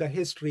with a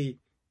history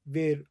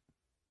where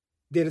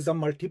there is a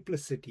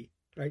multiplicity,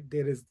 right?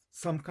 There is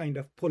some kind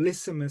of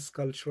polysemous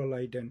cultural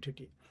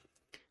identity.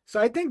 So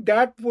I think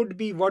that would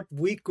be what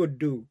we could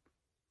do.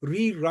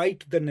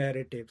 Rewrite the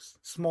narratives,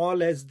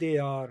 small as they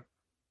are,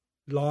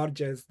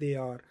 large as they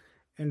are,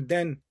 and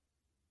then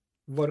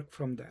work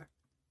from that,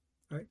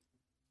 right?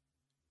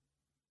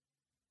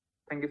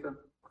 Thank you, sir.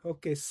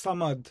 Okay,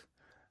 Samad.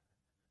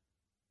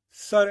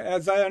 Sir,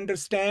 as I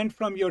understand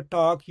from your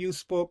talk, you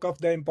spoke of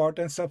the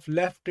importance of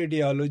left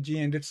ideology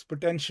and its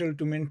potential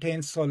to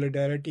maintain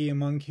solidarity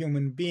among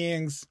human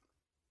beings.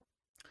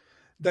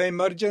 The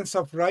emergence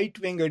of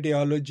right-wing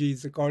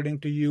ideologies, according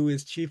to you,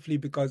 is chiefly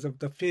because of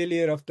the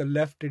failure of the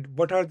left.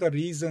 What are the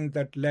reasons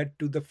that led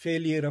to the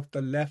failure of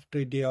the left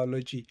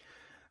ideology?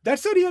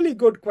 That's a really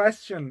good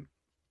question.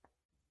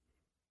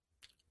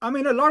 I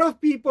mean, a lot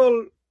of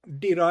people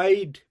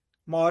deride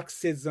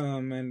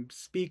Marxism and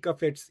speak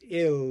of its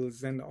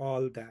ills and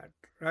all that,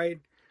 right?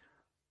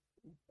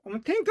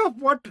 Think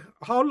of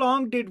how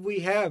long did we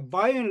have?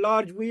 By and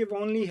large, we have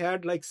only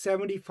had like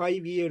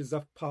 75 years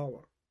of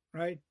power,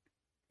 right?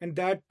 And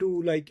that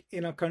too, like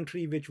in a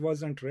country which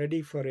wasn't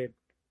ready for it.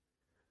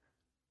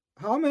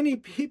 How many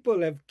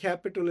people have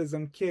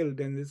capitalism killed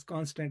and is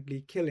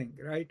constantly killing,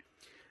 right?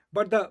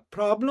 But the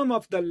problem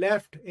of the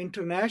left,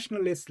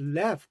 internationalist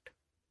left,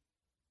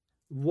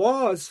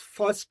 was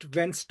first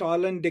when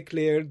Stalin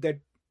declared that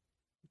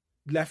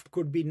left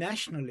could be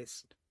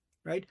nationalist,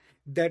 right?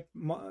 That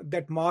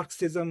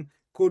Marxism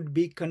could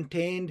be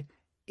contained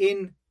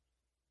in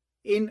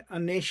a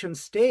nation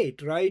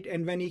state, right?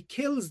 And when he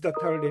kills the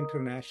Third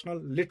International,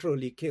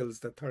 literally kills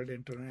the Third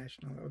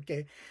International,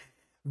 okay?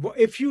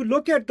 If you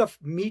look at the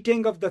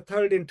meeting of the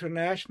Third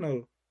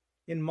International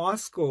in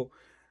Moscow,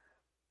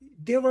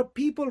 there were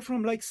people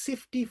from like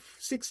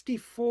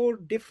 64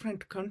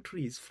 different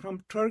countries.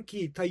 From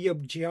Turkey,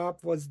 Tayyip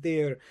Jiap was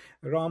there.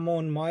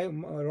 Ramon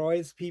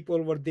Roy's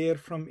people were there.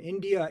 From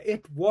India,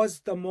 it was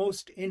the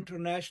most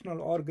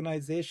international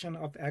organization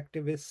of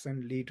activists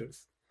and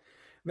leaders.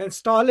 When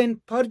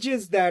Stalin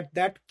purges that,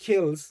 that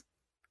kills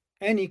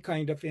any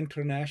kind of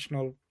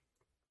international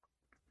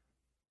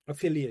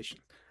affiliation.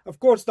 Of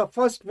course, the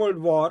First World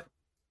War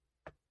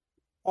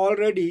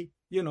already,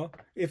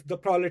 if the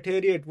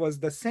proletariat was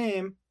the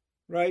same,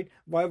 right,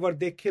 why were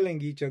they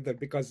killing each other?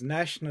 Because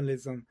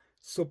nationalism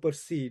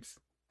supersedes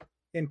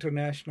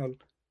international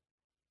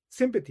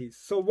sympathies.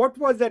 So what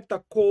was at the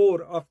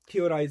core of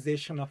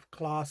theorization of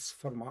class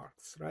for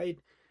Marx, right?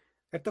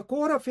 At the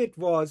core of it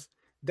was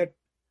that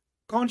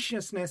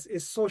consciousness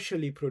is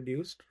socially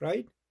produced,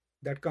 right?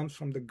 That comes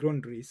from the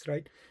Grundrisse,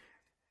 right?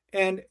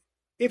 And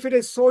if it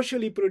is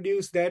socially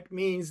produced, that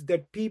means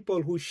that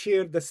people who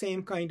share the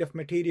same kind of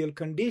material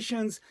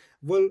conditions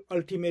will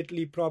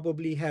ultimately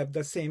probably have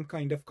the same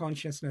kind of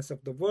consciousness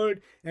of the world.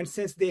 And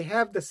since they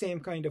have the same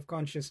kind of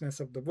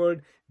consciousness of the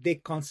world, they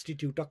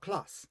constitute a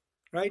class,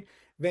 right?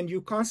 When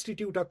you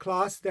constitute a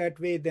class that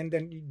way, then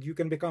you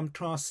can become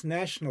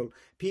transnational.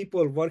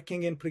 People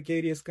working in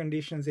precarious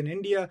conditions in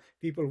India,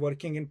 people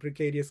working in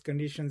precarious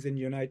conditions in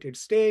the United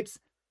States,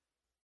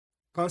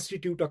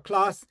 constitute a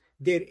class.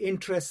 Their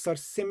interests are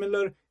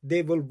similar,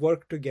 they will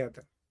work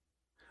together.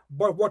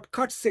 But what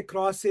cuts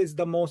across is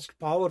the most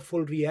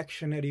powerful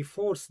reactionary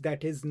force,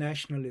 that is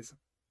nationalism,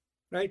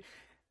 right?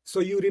 So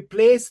you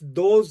replace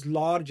those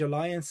large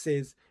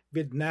alliances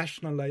with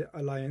national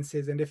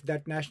alliances, and if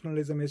that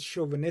nationalism is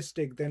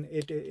chauvinistic, then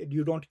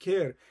you don't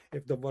care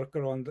if the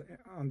worker on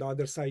the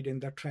other side in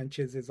the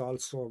trenches is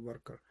also a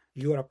worker.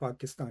 You're a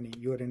Pakistani,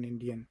 you're an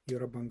Indian,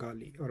 you're a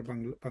Bengali or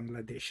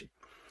Bangladeshi.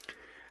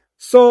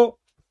 So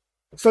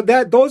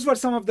that those were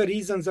some of the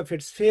reasons of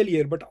its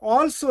failure. But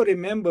also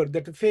remember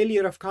that the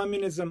failure of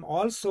communism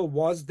also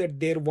was that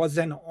there was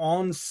an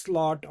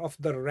onslaught of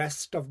the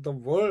rest of the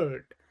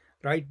world,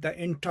 right? The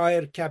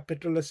entire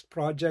capitalist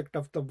project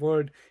of the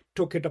world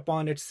took it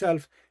upon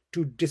itself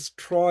to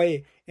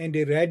destroy and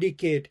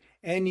eradicate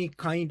any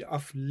kind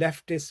of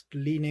leftist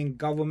leaning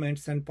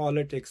governments and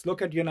politics.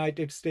 Look at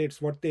United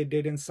States, what they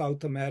did in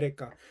South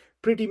America.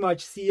 Pretty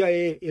much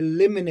CIA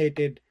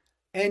eliminated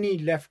any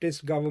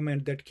leftist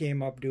government that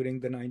came up during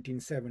the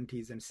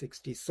 1970s and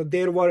 60s. So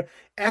there were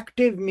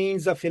active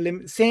means of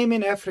same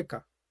in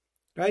Africa,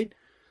 right?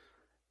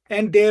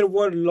 And there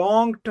were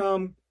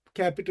long-term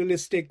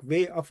capitalistic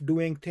way of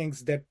doing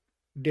things that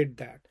did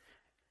that.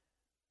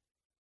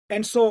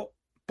 And so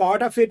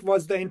part of it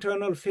was the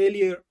internal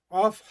failure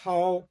of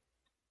how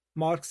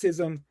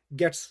Marxism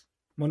gets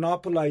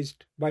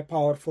monopolized by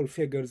powerful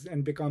figures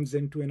and becomes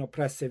into an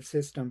oppressive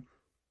system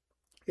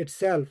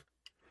itself.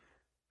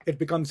 It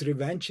becomes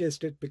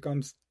revanchist,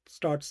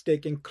 starts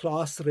taking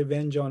class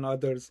revenge on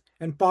others,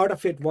 and part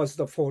of it was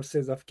the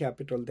forces of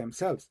capital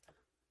themselves.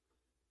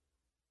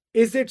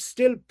 Is it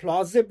still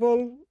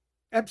plausible?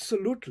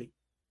 Absolutely.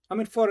 I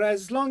mean, for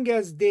as long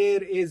as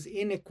there is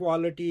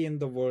inequality in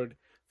the world,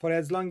 for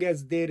as long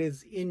as there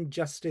is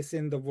injustice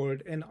in the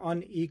world, an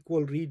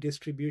unequal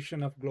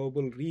redistribution of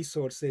global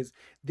resources,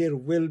 there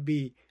will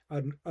be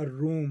a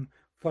room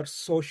for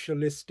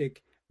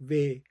socialistic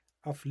way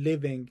of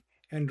living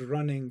and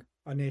running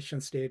a nation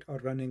state or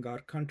running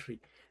our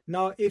country.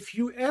 Now, if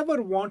you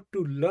ever want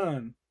to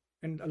learn,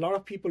 and a lot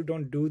of people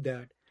don't do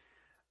that,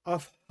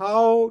 of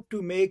how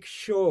to make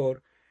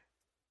sure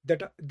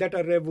that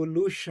a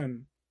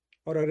revolution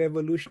or a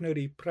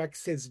revolutionary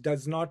praxis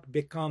does not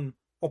become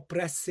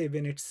oppressive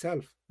in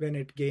itself when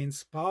it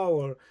gains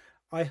power,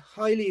 I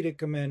highly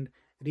recommend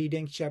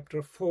reading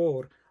chapter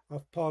 4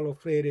 of Paulo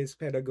Freire's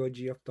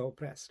Pedagogy of the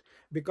Oppressed,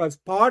 because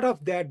part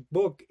of that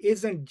book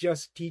isn't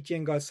just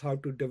teaching us how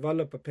to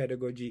develop a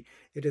pedagogy,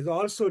 it is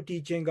also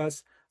teaching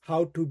us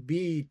how to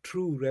be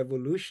true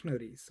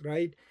revolutionaries,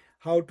 right?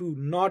 How to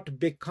not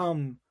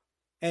become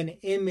an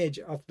image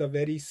of the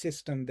very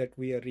system that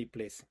we are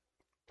replacing.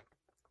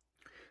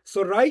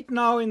 So right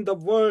now in the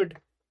world,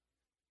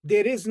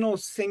 there is no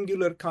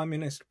singular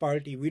communist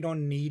party. We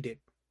don't need it.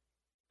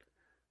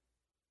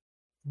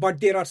 But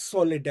there are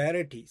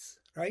solidarities,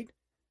 right?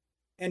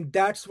 And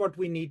that's what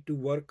we need to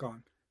work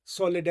on.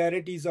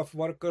 Solidarities of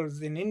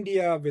workers in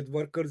India with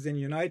workers in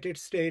United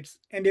States.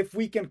 And if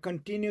we can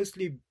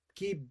continuously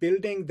keep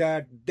building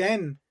that,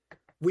 then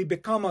we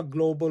become a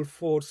global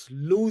force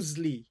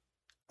loosely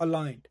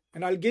aligned.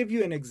 And I'll give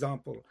you an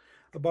example.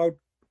 About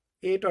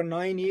 8 or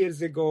 9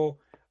 years ago,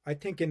 I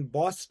think in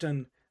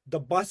Boston, the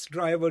bus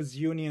drivers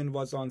union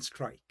was on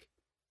strike.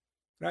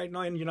 Right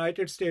now in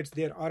United States,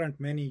 there aren't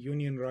many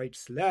union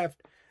rights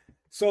left.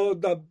 So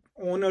the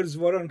owners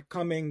weren't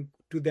coming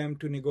to them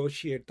to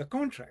negotiate the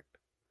contract.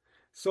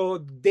 So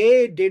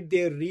they did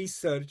their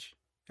research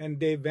and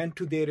they went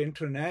to their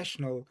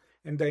international,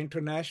 and the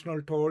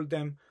international told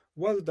them,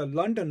 well, the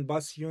London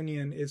bus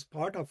union is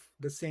part of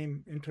the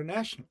same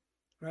international,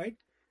 right?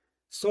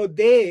 So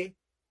they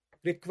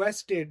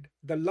requested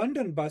the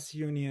London bus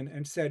union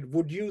and said,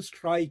 would you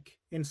strike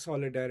in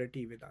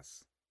solidarity with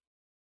us?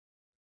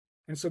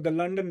 And so the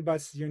London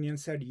bus union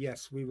said,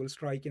 yes, we will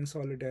strike in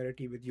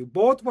solidarity with you.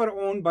 Both were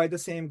owned by the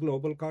same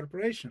global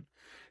corporation.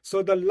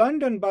 So the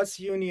London bus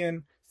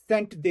union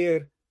sent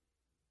their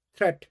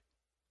threat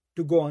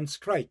to go on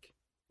strike.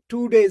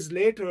 2 days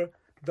later,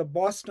 the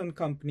Boston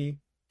company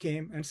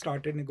came and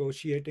started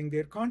negotiating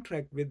their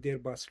contract with their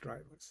bus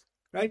drivers,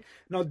 right?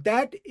 Now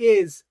that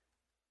is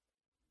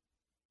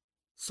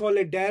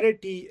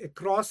solidarity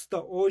across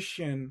the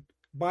ocean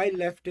by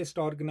leftist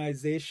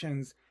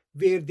organizations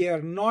where they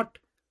are not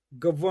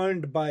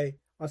governed by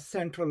a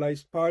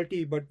centralized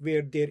party, but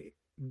where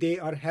they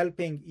are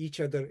helping each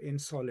other in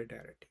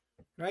solidarity,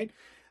 right?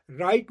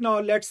 Right now,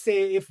 let's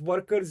say if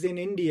workers in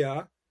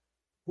India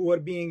who are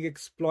being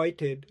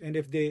exploited, and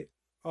if they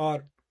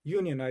are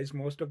unionized,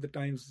 most of the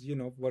times,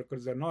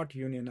 workers are not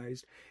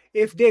unionized.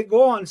 If they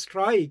go on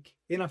strike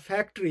in a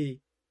factory,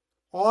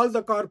 all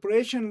the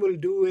corporation will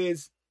do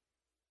is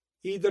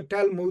either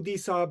tell Modi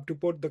Saab to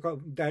put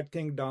that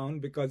thing down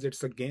because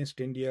it's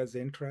against India's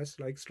interests,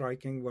 like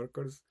striking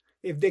workers.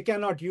 If they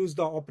cannot use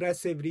the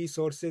oppressive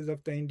resources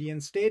of the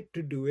Indian state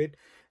to do it,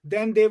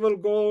 then they will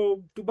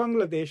go to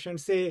Bangladesh and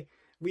say,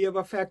 we have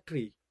a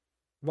factory,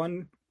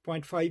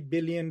 $1.5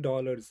 billion.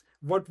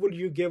 What will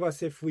you give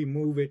us if we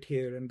move it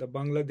here? And the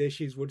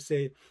Bangladeshis would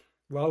say,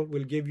 well,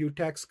 we'll give you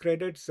tax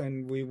credits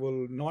and we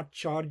will not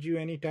charge you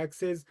any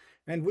taxes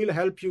and we'll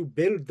help you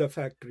build the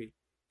factory.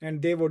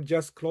 and they would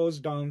just close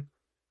down,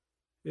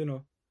 you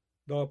know,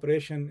 the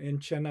operation in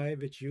Chennai,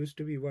 which used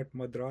to be what,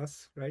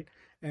 Madras, right?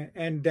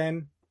 And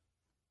then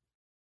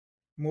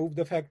move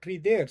the factory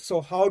there.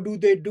 So how do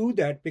they do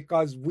that?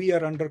 Because we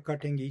are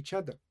undercutting each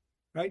other,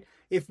 right?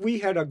 If we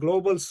had a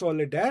global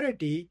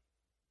solidarity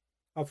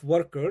of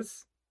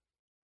workers,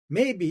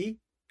 maybe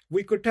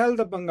we could tell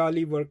the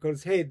Bengali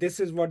workers, hey, this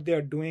is what they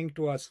are doing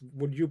to us.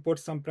 Would you put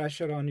some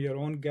pressure on your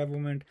own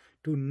government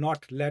to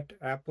not let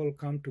Apple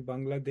come to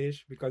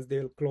Bangladesh because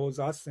they'll close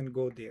us and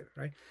go there,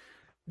 right?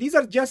 These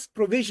are just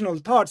provisional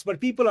thoughts,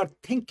 but people are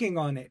thinking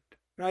on it,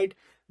 right?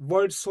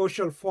 World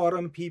Social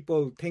Forum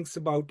people thinks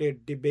about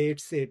it,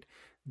 debates it.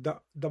 The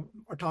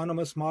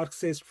autonomous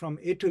Marxist from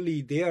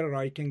Italy, they are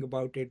writing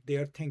about it, they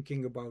are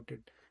thinking about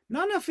it.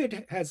 None of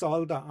it has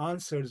all the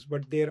answers,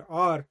 but there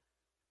are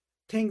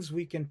things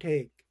we can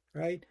take,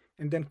 right?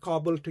 And then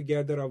cobble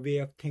together a way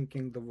of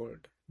thinking the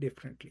world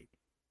differently.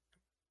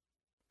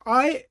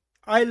 I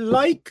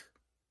like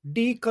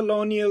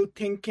decolonial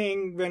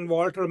thinking when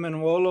Walter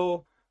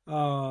Manuolo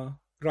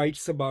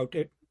writes about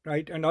it,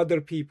 right? And other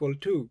people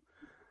too.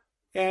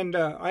 And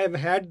I have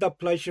had the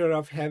pleasure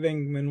of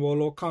having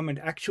Manuolo come and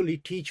actually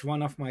teach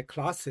one of my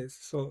classes.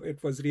 So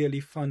it was really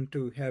fun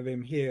to have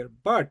him here.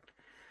 But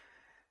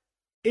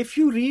if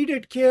you read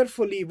it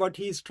carefully, what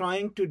he's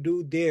trying to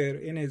do there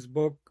in his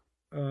book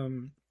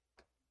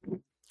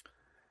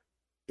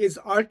is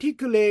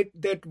articulate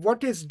that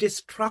what is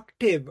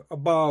destructive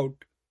about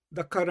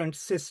the current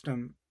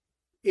system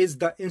is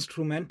the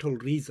instrumental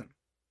reason,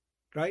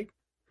 right?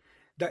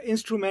 The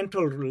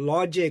instrumental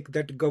logic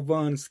that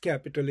governs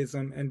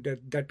capitalism and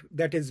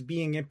that is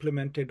being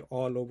implemented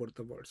all over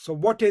the world. So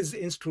what is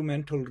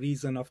instrumental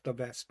reason of the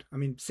West? I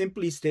mean,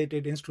 simply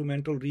stated,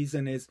 instrumental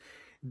reason is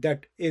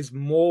that is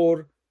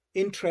more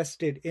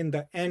interested in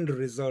the end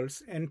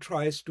results and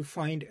tries to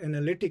find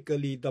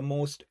analytically the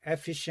most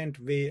efficient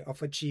way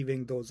of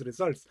achieving those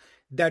results.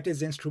 That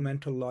is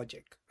instrumental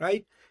logic,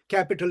 right?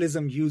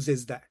 Capitalism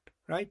uses that,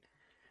 right?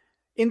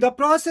 In the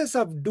process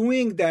of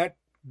doing that,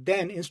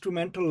 then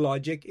instrumental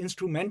logic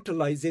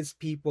instrumentalizes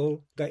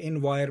people, the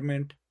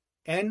environment,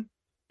 and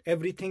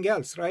everything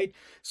else, right?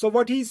 So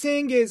what he's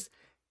saying is,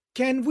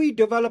 can we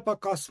develop a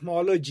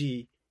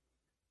cosmology,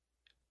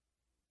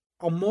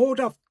 a mode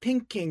of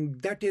thinking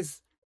that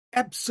is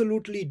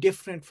absolutely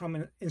different from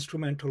an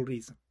instrumental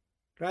reason,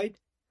 right?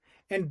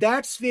 And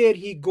that's where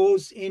he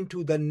goes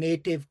into the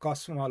native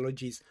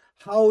cosmologies.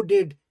 How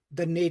did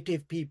the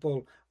native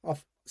people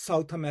of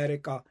South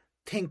America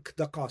think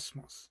the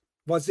cosmos?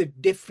 Was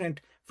it different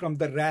from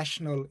the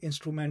rational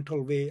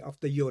instrumental way of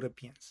the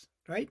Europeans,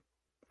 right?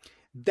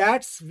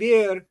 That's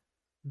where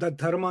the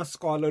Dharma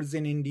scholars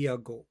in India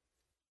go.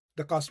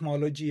 The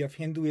cosmology of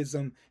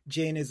Hinduism,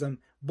 Jainism,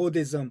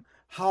 Buddhism,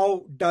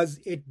 how does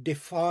it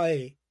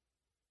defy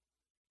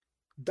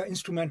the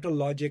instrumental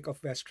logic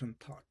of Western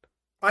thought?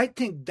 I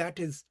think that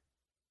is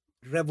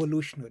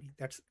revolutionary.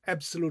 That's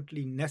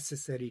absolutely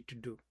necessary to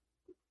do.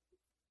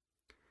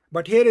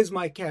 But here is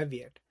my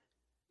caveat.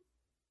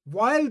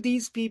 While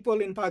these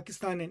people in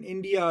Pakistan and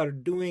India are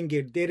doing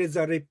it, there is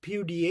a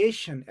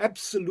repudiation,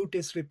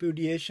 absolutist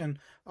repudiation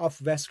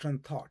of Western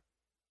thought,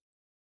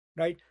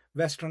 right?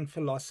 Western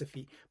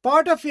philosophy.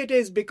 Part of it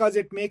is because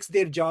it makes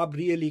their job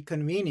really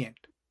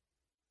convenient.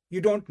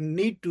 You don't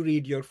need to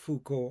read your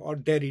Foucault or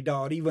Derrida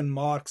or even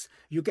Marx.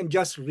 You can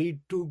just read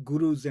two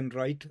gurus and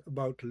write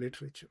about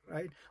literature,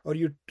 right? Or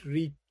you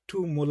read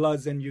two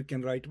mullahs and you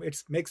can write.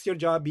 It makes your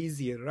job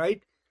easier,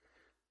 right?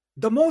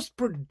 The most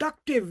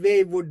productive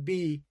way would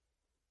be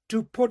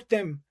to put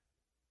them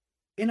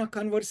in a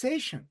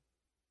conversation,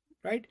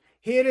 right?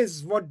 Here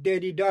is what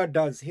Derrida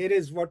does. Here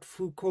is what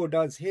Foucault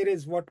does. Here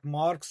is what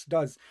Marx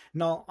does.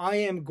 Now I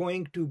am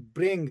going to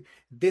bring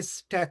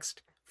this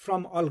text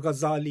from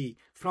Al-Ghazali,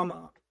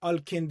 from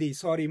Al-Kindi.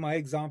 Sorry, my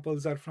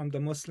examples are from the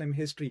Muslim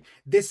history.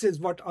 This is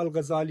what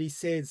Al-Ghazali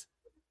says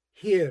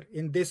here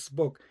in this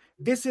book.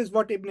 This is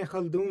what Ibn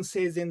Khaldun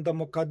says in the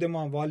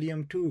Muqaddimah,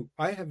 volume 2.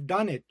 I have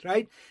done it,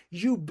 right?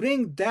 You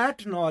bring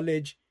that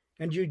knowledge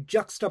and you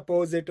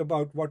juxtapose it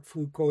about what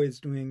Foucault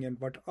is doing and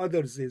what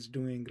others is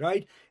doing,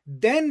 right?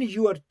 Then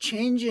you are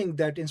changing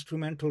that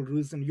instrumental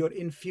reason. You're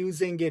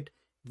infusing it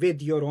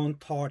with your own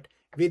thought,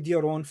 with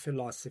your own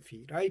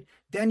philosophy, right?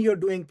 Then you're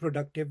doing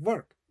productive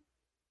work.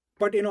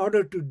 But in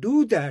order to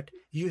do that,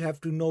 you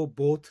have to know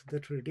both the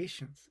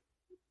traditions.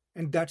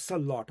 And that's a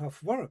lot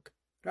of work,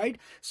 right?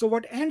 So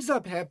what ends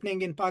up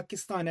happening in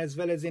Pakistan as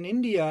well as in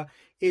India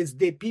is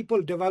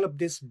people develop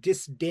this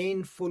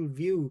disdainful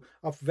view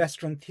of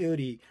Western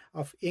theory,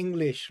 of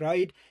English,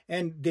 right?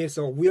 And they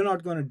say, we're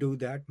not going to do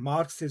that.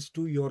 Marx is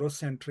too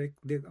Eurocentric.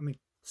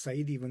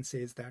 Said even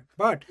says that.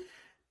 But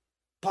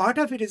part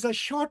of it is a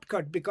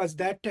shortcut because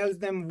that tells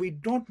them we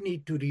don't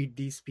need to read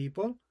these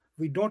people.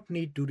 We don't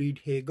need to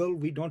read Hegel.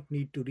 We don't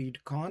need to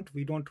read Kant.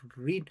 We don't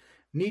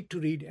need to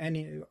read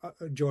any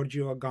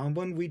Giorgio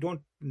Agamben. We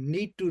don't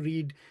need to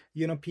read,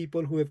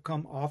 people who have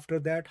come after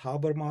that,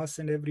 Habermas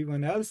and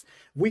everyone else.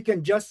 We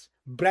can just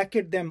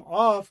bracket them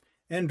off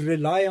and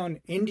rely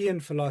on Indian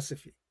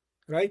philosophy,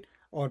 right?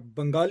 Or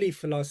Bengali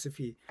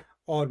philosophy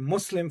or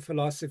Muslim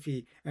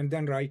philosophy and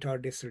then write our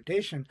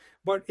dissertation.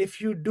 But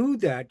if you do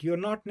that, you're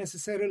not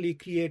necessarily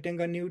creating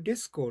a new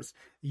discourse.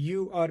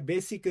 You are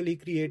basically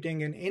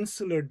creating an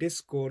insular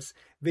discourse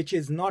which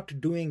is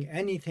not doing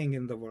anything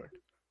in the world.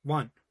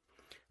 One.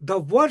 The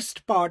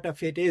worst part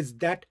of it is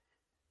that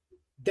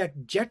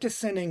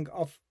jettisoning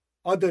of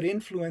other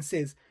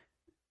influences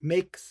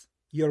makes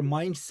your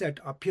mindset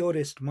a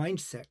purist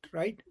mindset,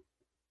 right?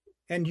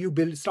 And you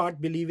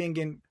start believing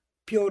in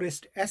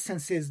purest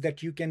essences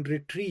that you can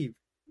retrieve.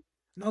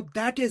 Now,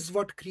 that is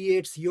what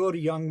creates your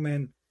young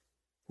men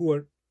who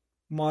are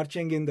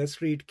marching in the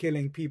street,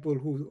 killing people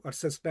who are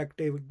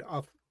suspected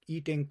of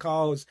eating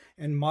cows,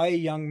 and my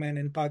young men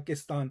in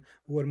Pakistan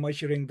who are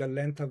measuring the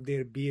length of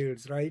their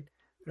beards, right?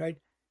 Right?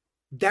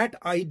 That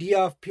idea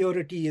of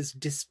purity is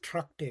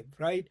destructive,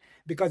 right?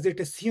 Because it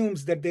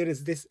assumes that there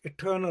is this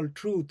eternal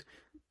truth,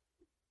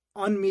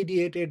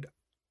 unmediated,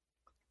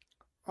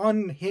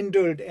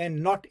 unhindered,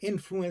 and not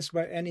influenced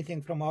by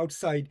anything from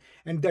outside,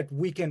 and that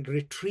we can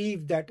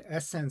retrieve that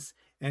essence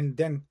and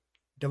then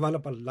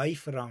develop a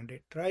life around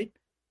it, right?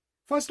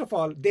 First of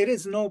all, there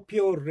is no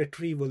pure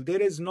retrieval.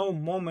 There is no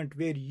moment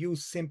where you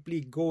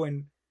simply go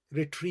and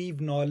retrieve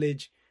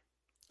knowledge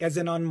as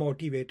an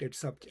unmotivated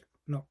subject.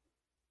 No.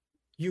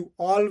 You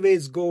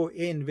always go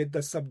in with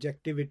the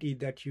subjectivity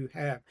that you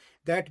have.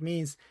 That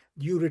means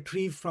you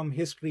retrieve from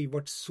history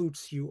what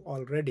suits you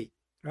already,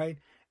 right?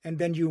 And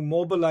then you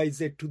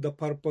mobilize it to the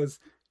purpose,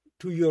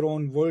 to your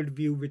own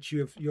worldview, which you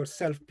have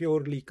yourself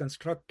purely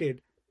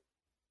constructed.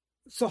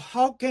 So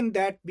how can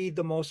that be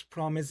the most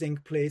promising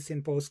place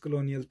in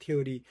post-colonial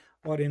theory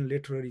or in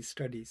literary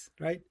studies,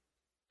 right?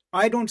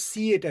 I don't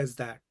see it as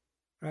that,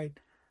 right?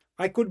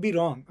 I could be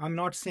wrong. I'm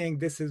not saying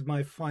this is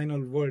my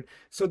final word.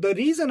 So the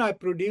reason I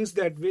produced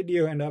that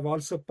video and I've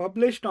also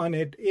published on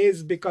it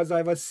is because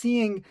I was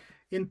seeing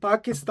in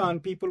Pakistan,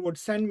 people would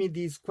send me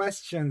these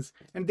questions,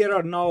 and there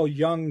are now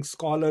young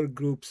scholar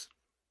groups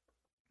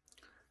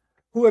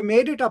who have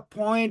made it a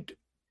point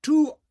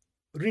to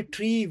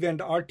retrieve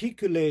and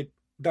articulate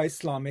the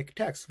Islamic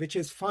text, which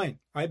is fine.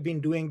 I've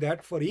been doing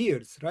that for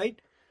years, right?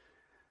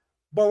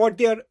 But what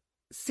they're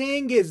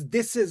saying is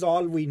this is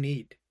all we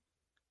need,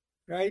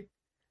 right?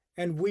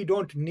 And we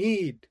don't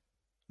need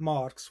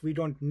Marx, we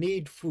don't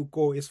need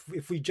Foucault.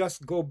 If we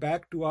just go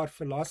back to our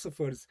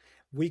philosophers,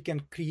 we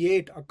can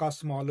create a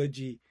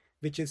cosmology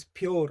which is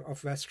pure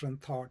of Western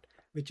thought,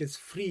 which is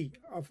free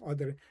of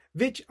other,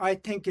 which I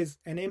think is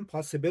an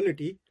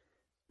impossibility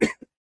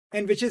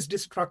and which is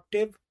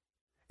destructive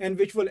and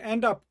which will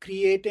end up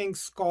creating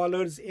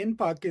scholars in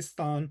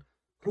Pakistan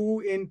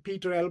who, in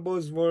Peter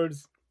Elbow's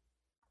words,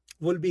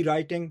 will be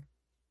writing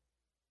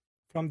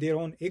from their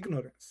own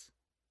ignorance.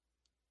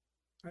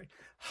 Right?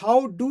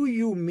 How do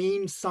you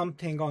mean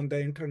something on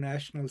the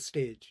international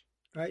stage,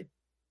 right?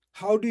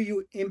 How do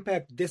you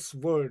impact this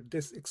world,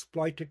 this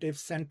exploitative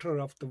center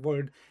of the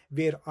world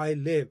where I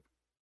live?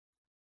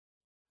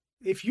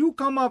 If you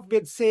come up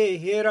with, say,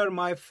 here are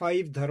my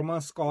 5 dharma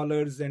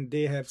scholars and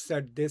they have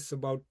said this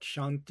about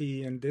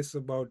Shanti and this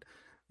about,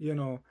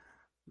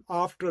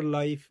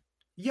 afterlife,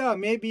 yeah,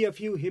 maybe a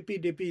few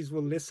hippie dippies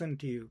will listen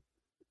to you.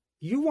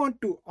 You want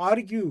to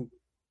argue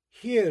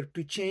here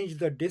to change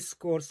the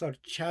discourse or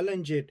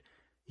challenge it,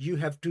 you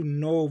have to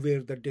know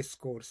where the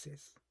discourse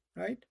is,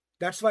 right?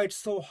 That's why it's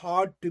so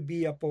hard to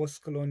be a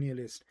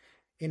post-colonialist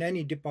in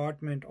any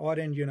department or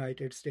in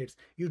United States.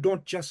 You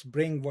don't just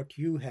bring what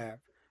you have.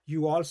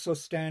 You also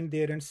stand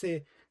there and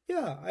say,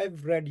 yeah,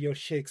 I've read your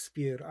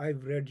Shakespeare,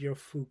 I've read your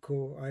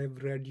Foucault,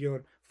 I've read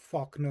your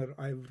Faulkner,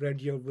 I've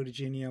read your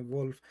Virginia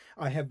Woolf.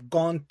 I have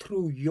gone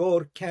through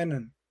your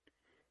canon,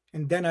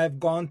 and then I've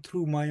gone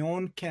through my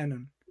own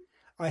canon.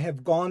 I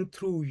have gone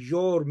through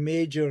your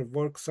major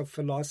works of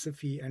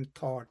philosophy and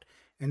thought,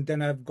 and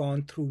then I've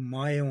gone through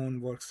my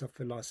own works of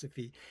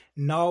philosophy.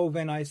 Now,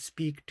 when I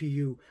speak to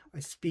you, I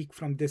speak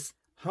from this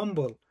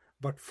humble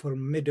but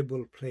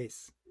formidable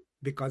place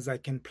because I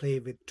can play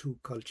with 2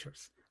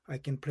 cultures. I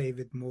can play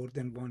with more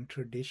than one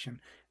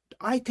tradition.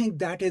 I think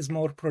that is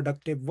more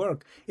productive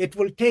work. It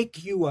will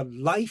take you a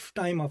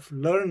lifetime of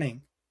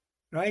learning,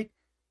 right?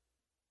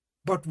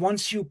 But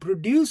once you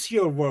produce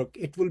your work,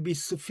 it will be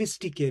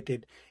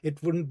sophisticated,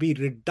 it wouldn't be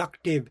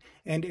reductive,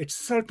 and it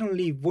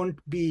certainly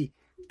won't be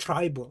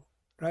tribal,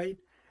 right?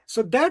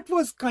 So that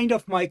was kind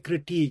of my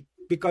critique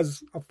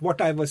because of what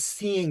I was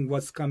seeing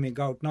was coming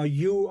out. Now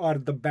you are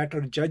the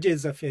better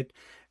judges of it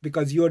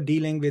because you're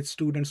dealing with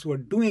students who are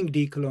doing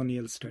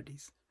decolonial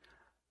studies.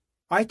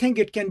 I think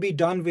it can be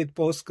done with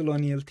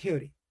post-colonial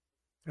theory,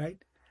 right?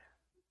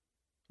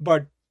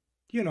 But,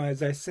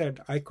 as I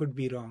said, I could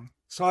be wrong.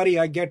 Sorry,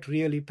 I get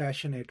really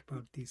passionate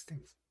about these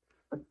things.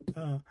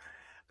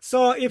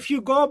 So if you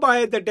go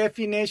by the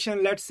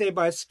definition, let's say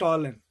by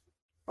Stalin,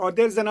 or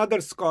there's another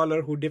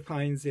scholar who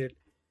defines it.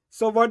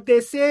 So what they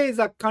say is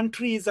a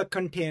country is a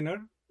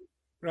container,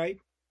 right?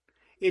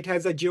 It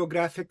has a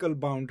geographical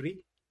boundary,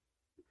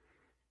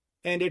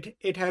 and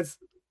it has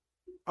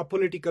a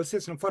political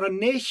system. For a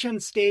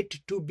nation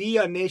state to be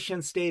a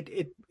nation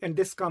state, and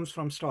this comes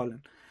from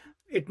Stalin,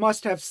 it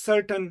must have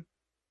certain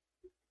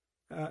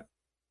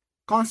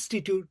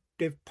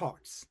constitutive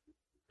parts.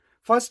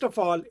 First of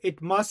all,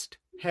 it must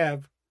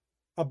have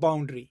a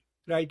boundary,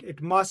 right?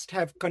 It must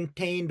have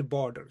contained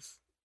borders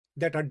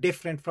that are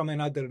different from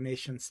another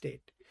nation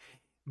state.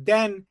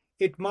 Then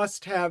it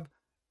must have,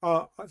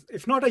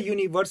 if not a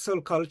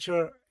universal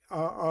culture,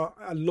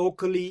 a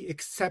locally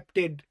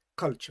accepted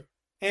culture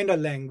and a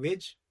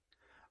language.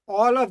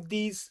 All of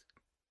these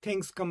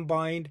things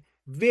combined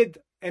with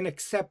an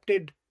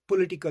accepted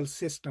political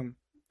system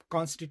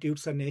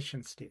constitutes a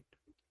nation state.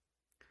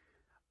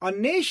 A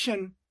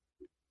nation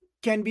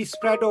can be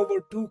spread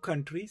over two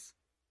countries,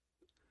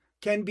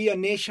 can be a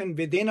nation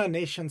within a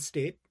nation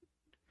state,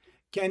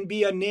 can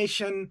be a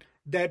nation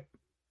that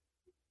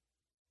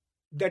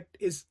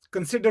is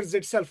considers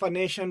itself a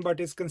nation but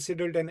is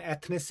considered an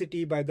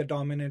ethnicity by the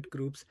dominant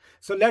groups.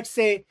 So let's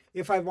say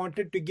if I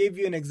wanted to give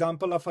you an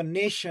example of a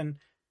nation,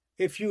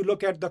 if you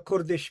look at the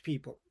Kurdish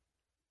people,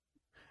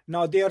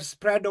 now they are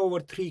spread over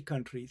three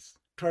countries: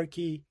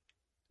 Turkey,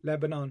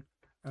 Lebanon,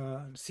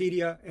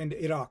 Syria, and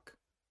Iraq.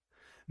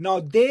 Now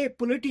they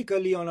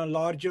politically on a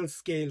larger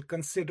scale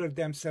consider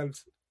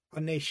themselves a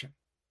nation,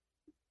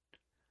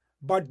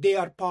 but they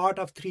are part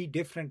of three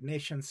different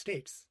nation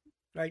states.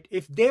 Right?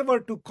 If they were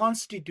to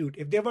constitute,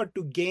 if they were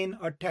to gain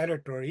a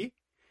territory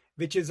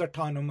which is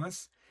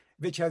autonomous,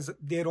 which has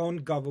their own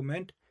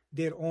government,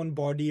 their own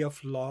body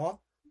of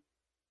law,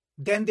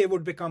 then they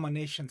would become a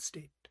nation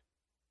state.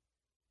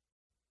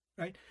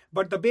 Right?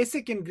 But the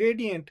basic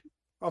ingredient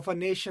of a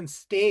nation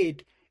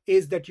state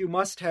is that you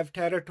must have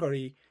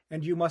territory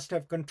and you must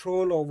have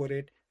control over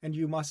it and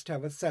you must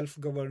have a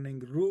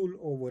self-governing rule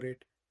over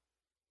it.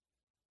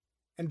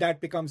 And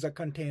that becomes a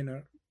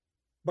container.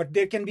 But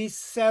there can be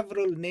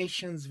several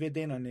nations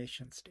within a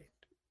nation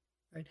state,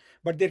 right?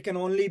 But there can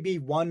only be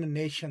one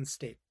nation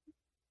state,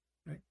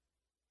 right?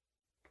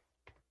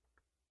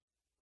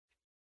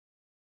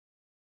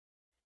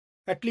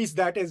 At least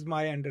that is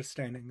my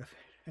understanding of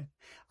it.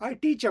 I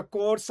teach a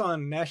course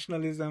on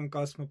nationalism,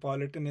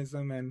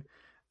 cosmopolitanism, and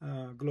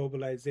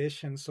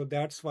globalization. So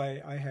that's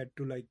why I had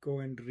to go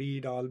and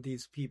read all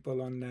these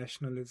people on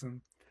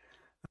nationalism.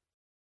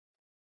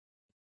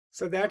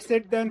 So that's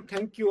it then.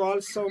 Thank you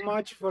all so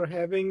much for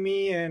having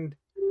me, and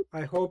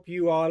I hope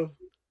you all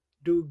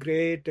do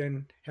great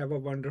and have a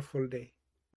wonderful day.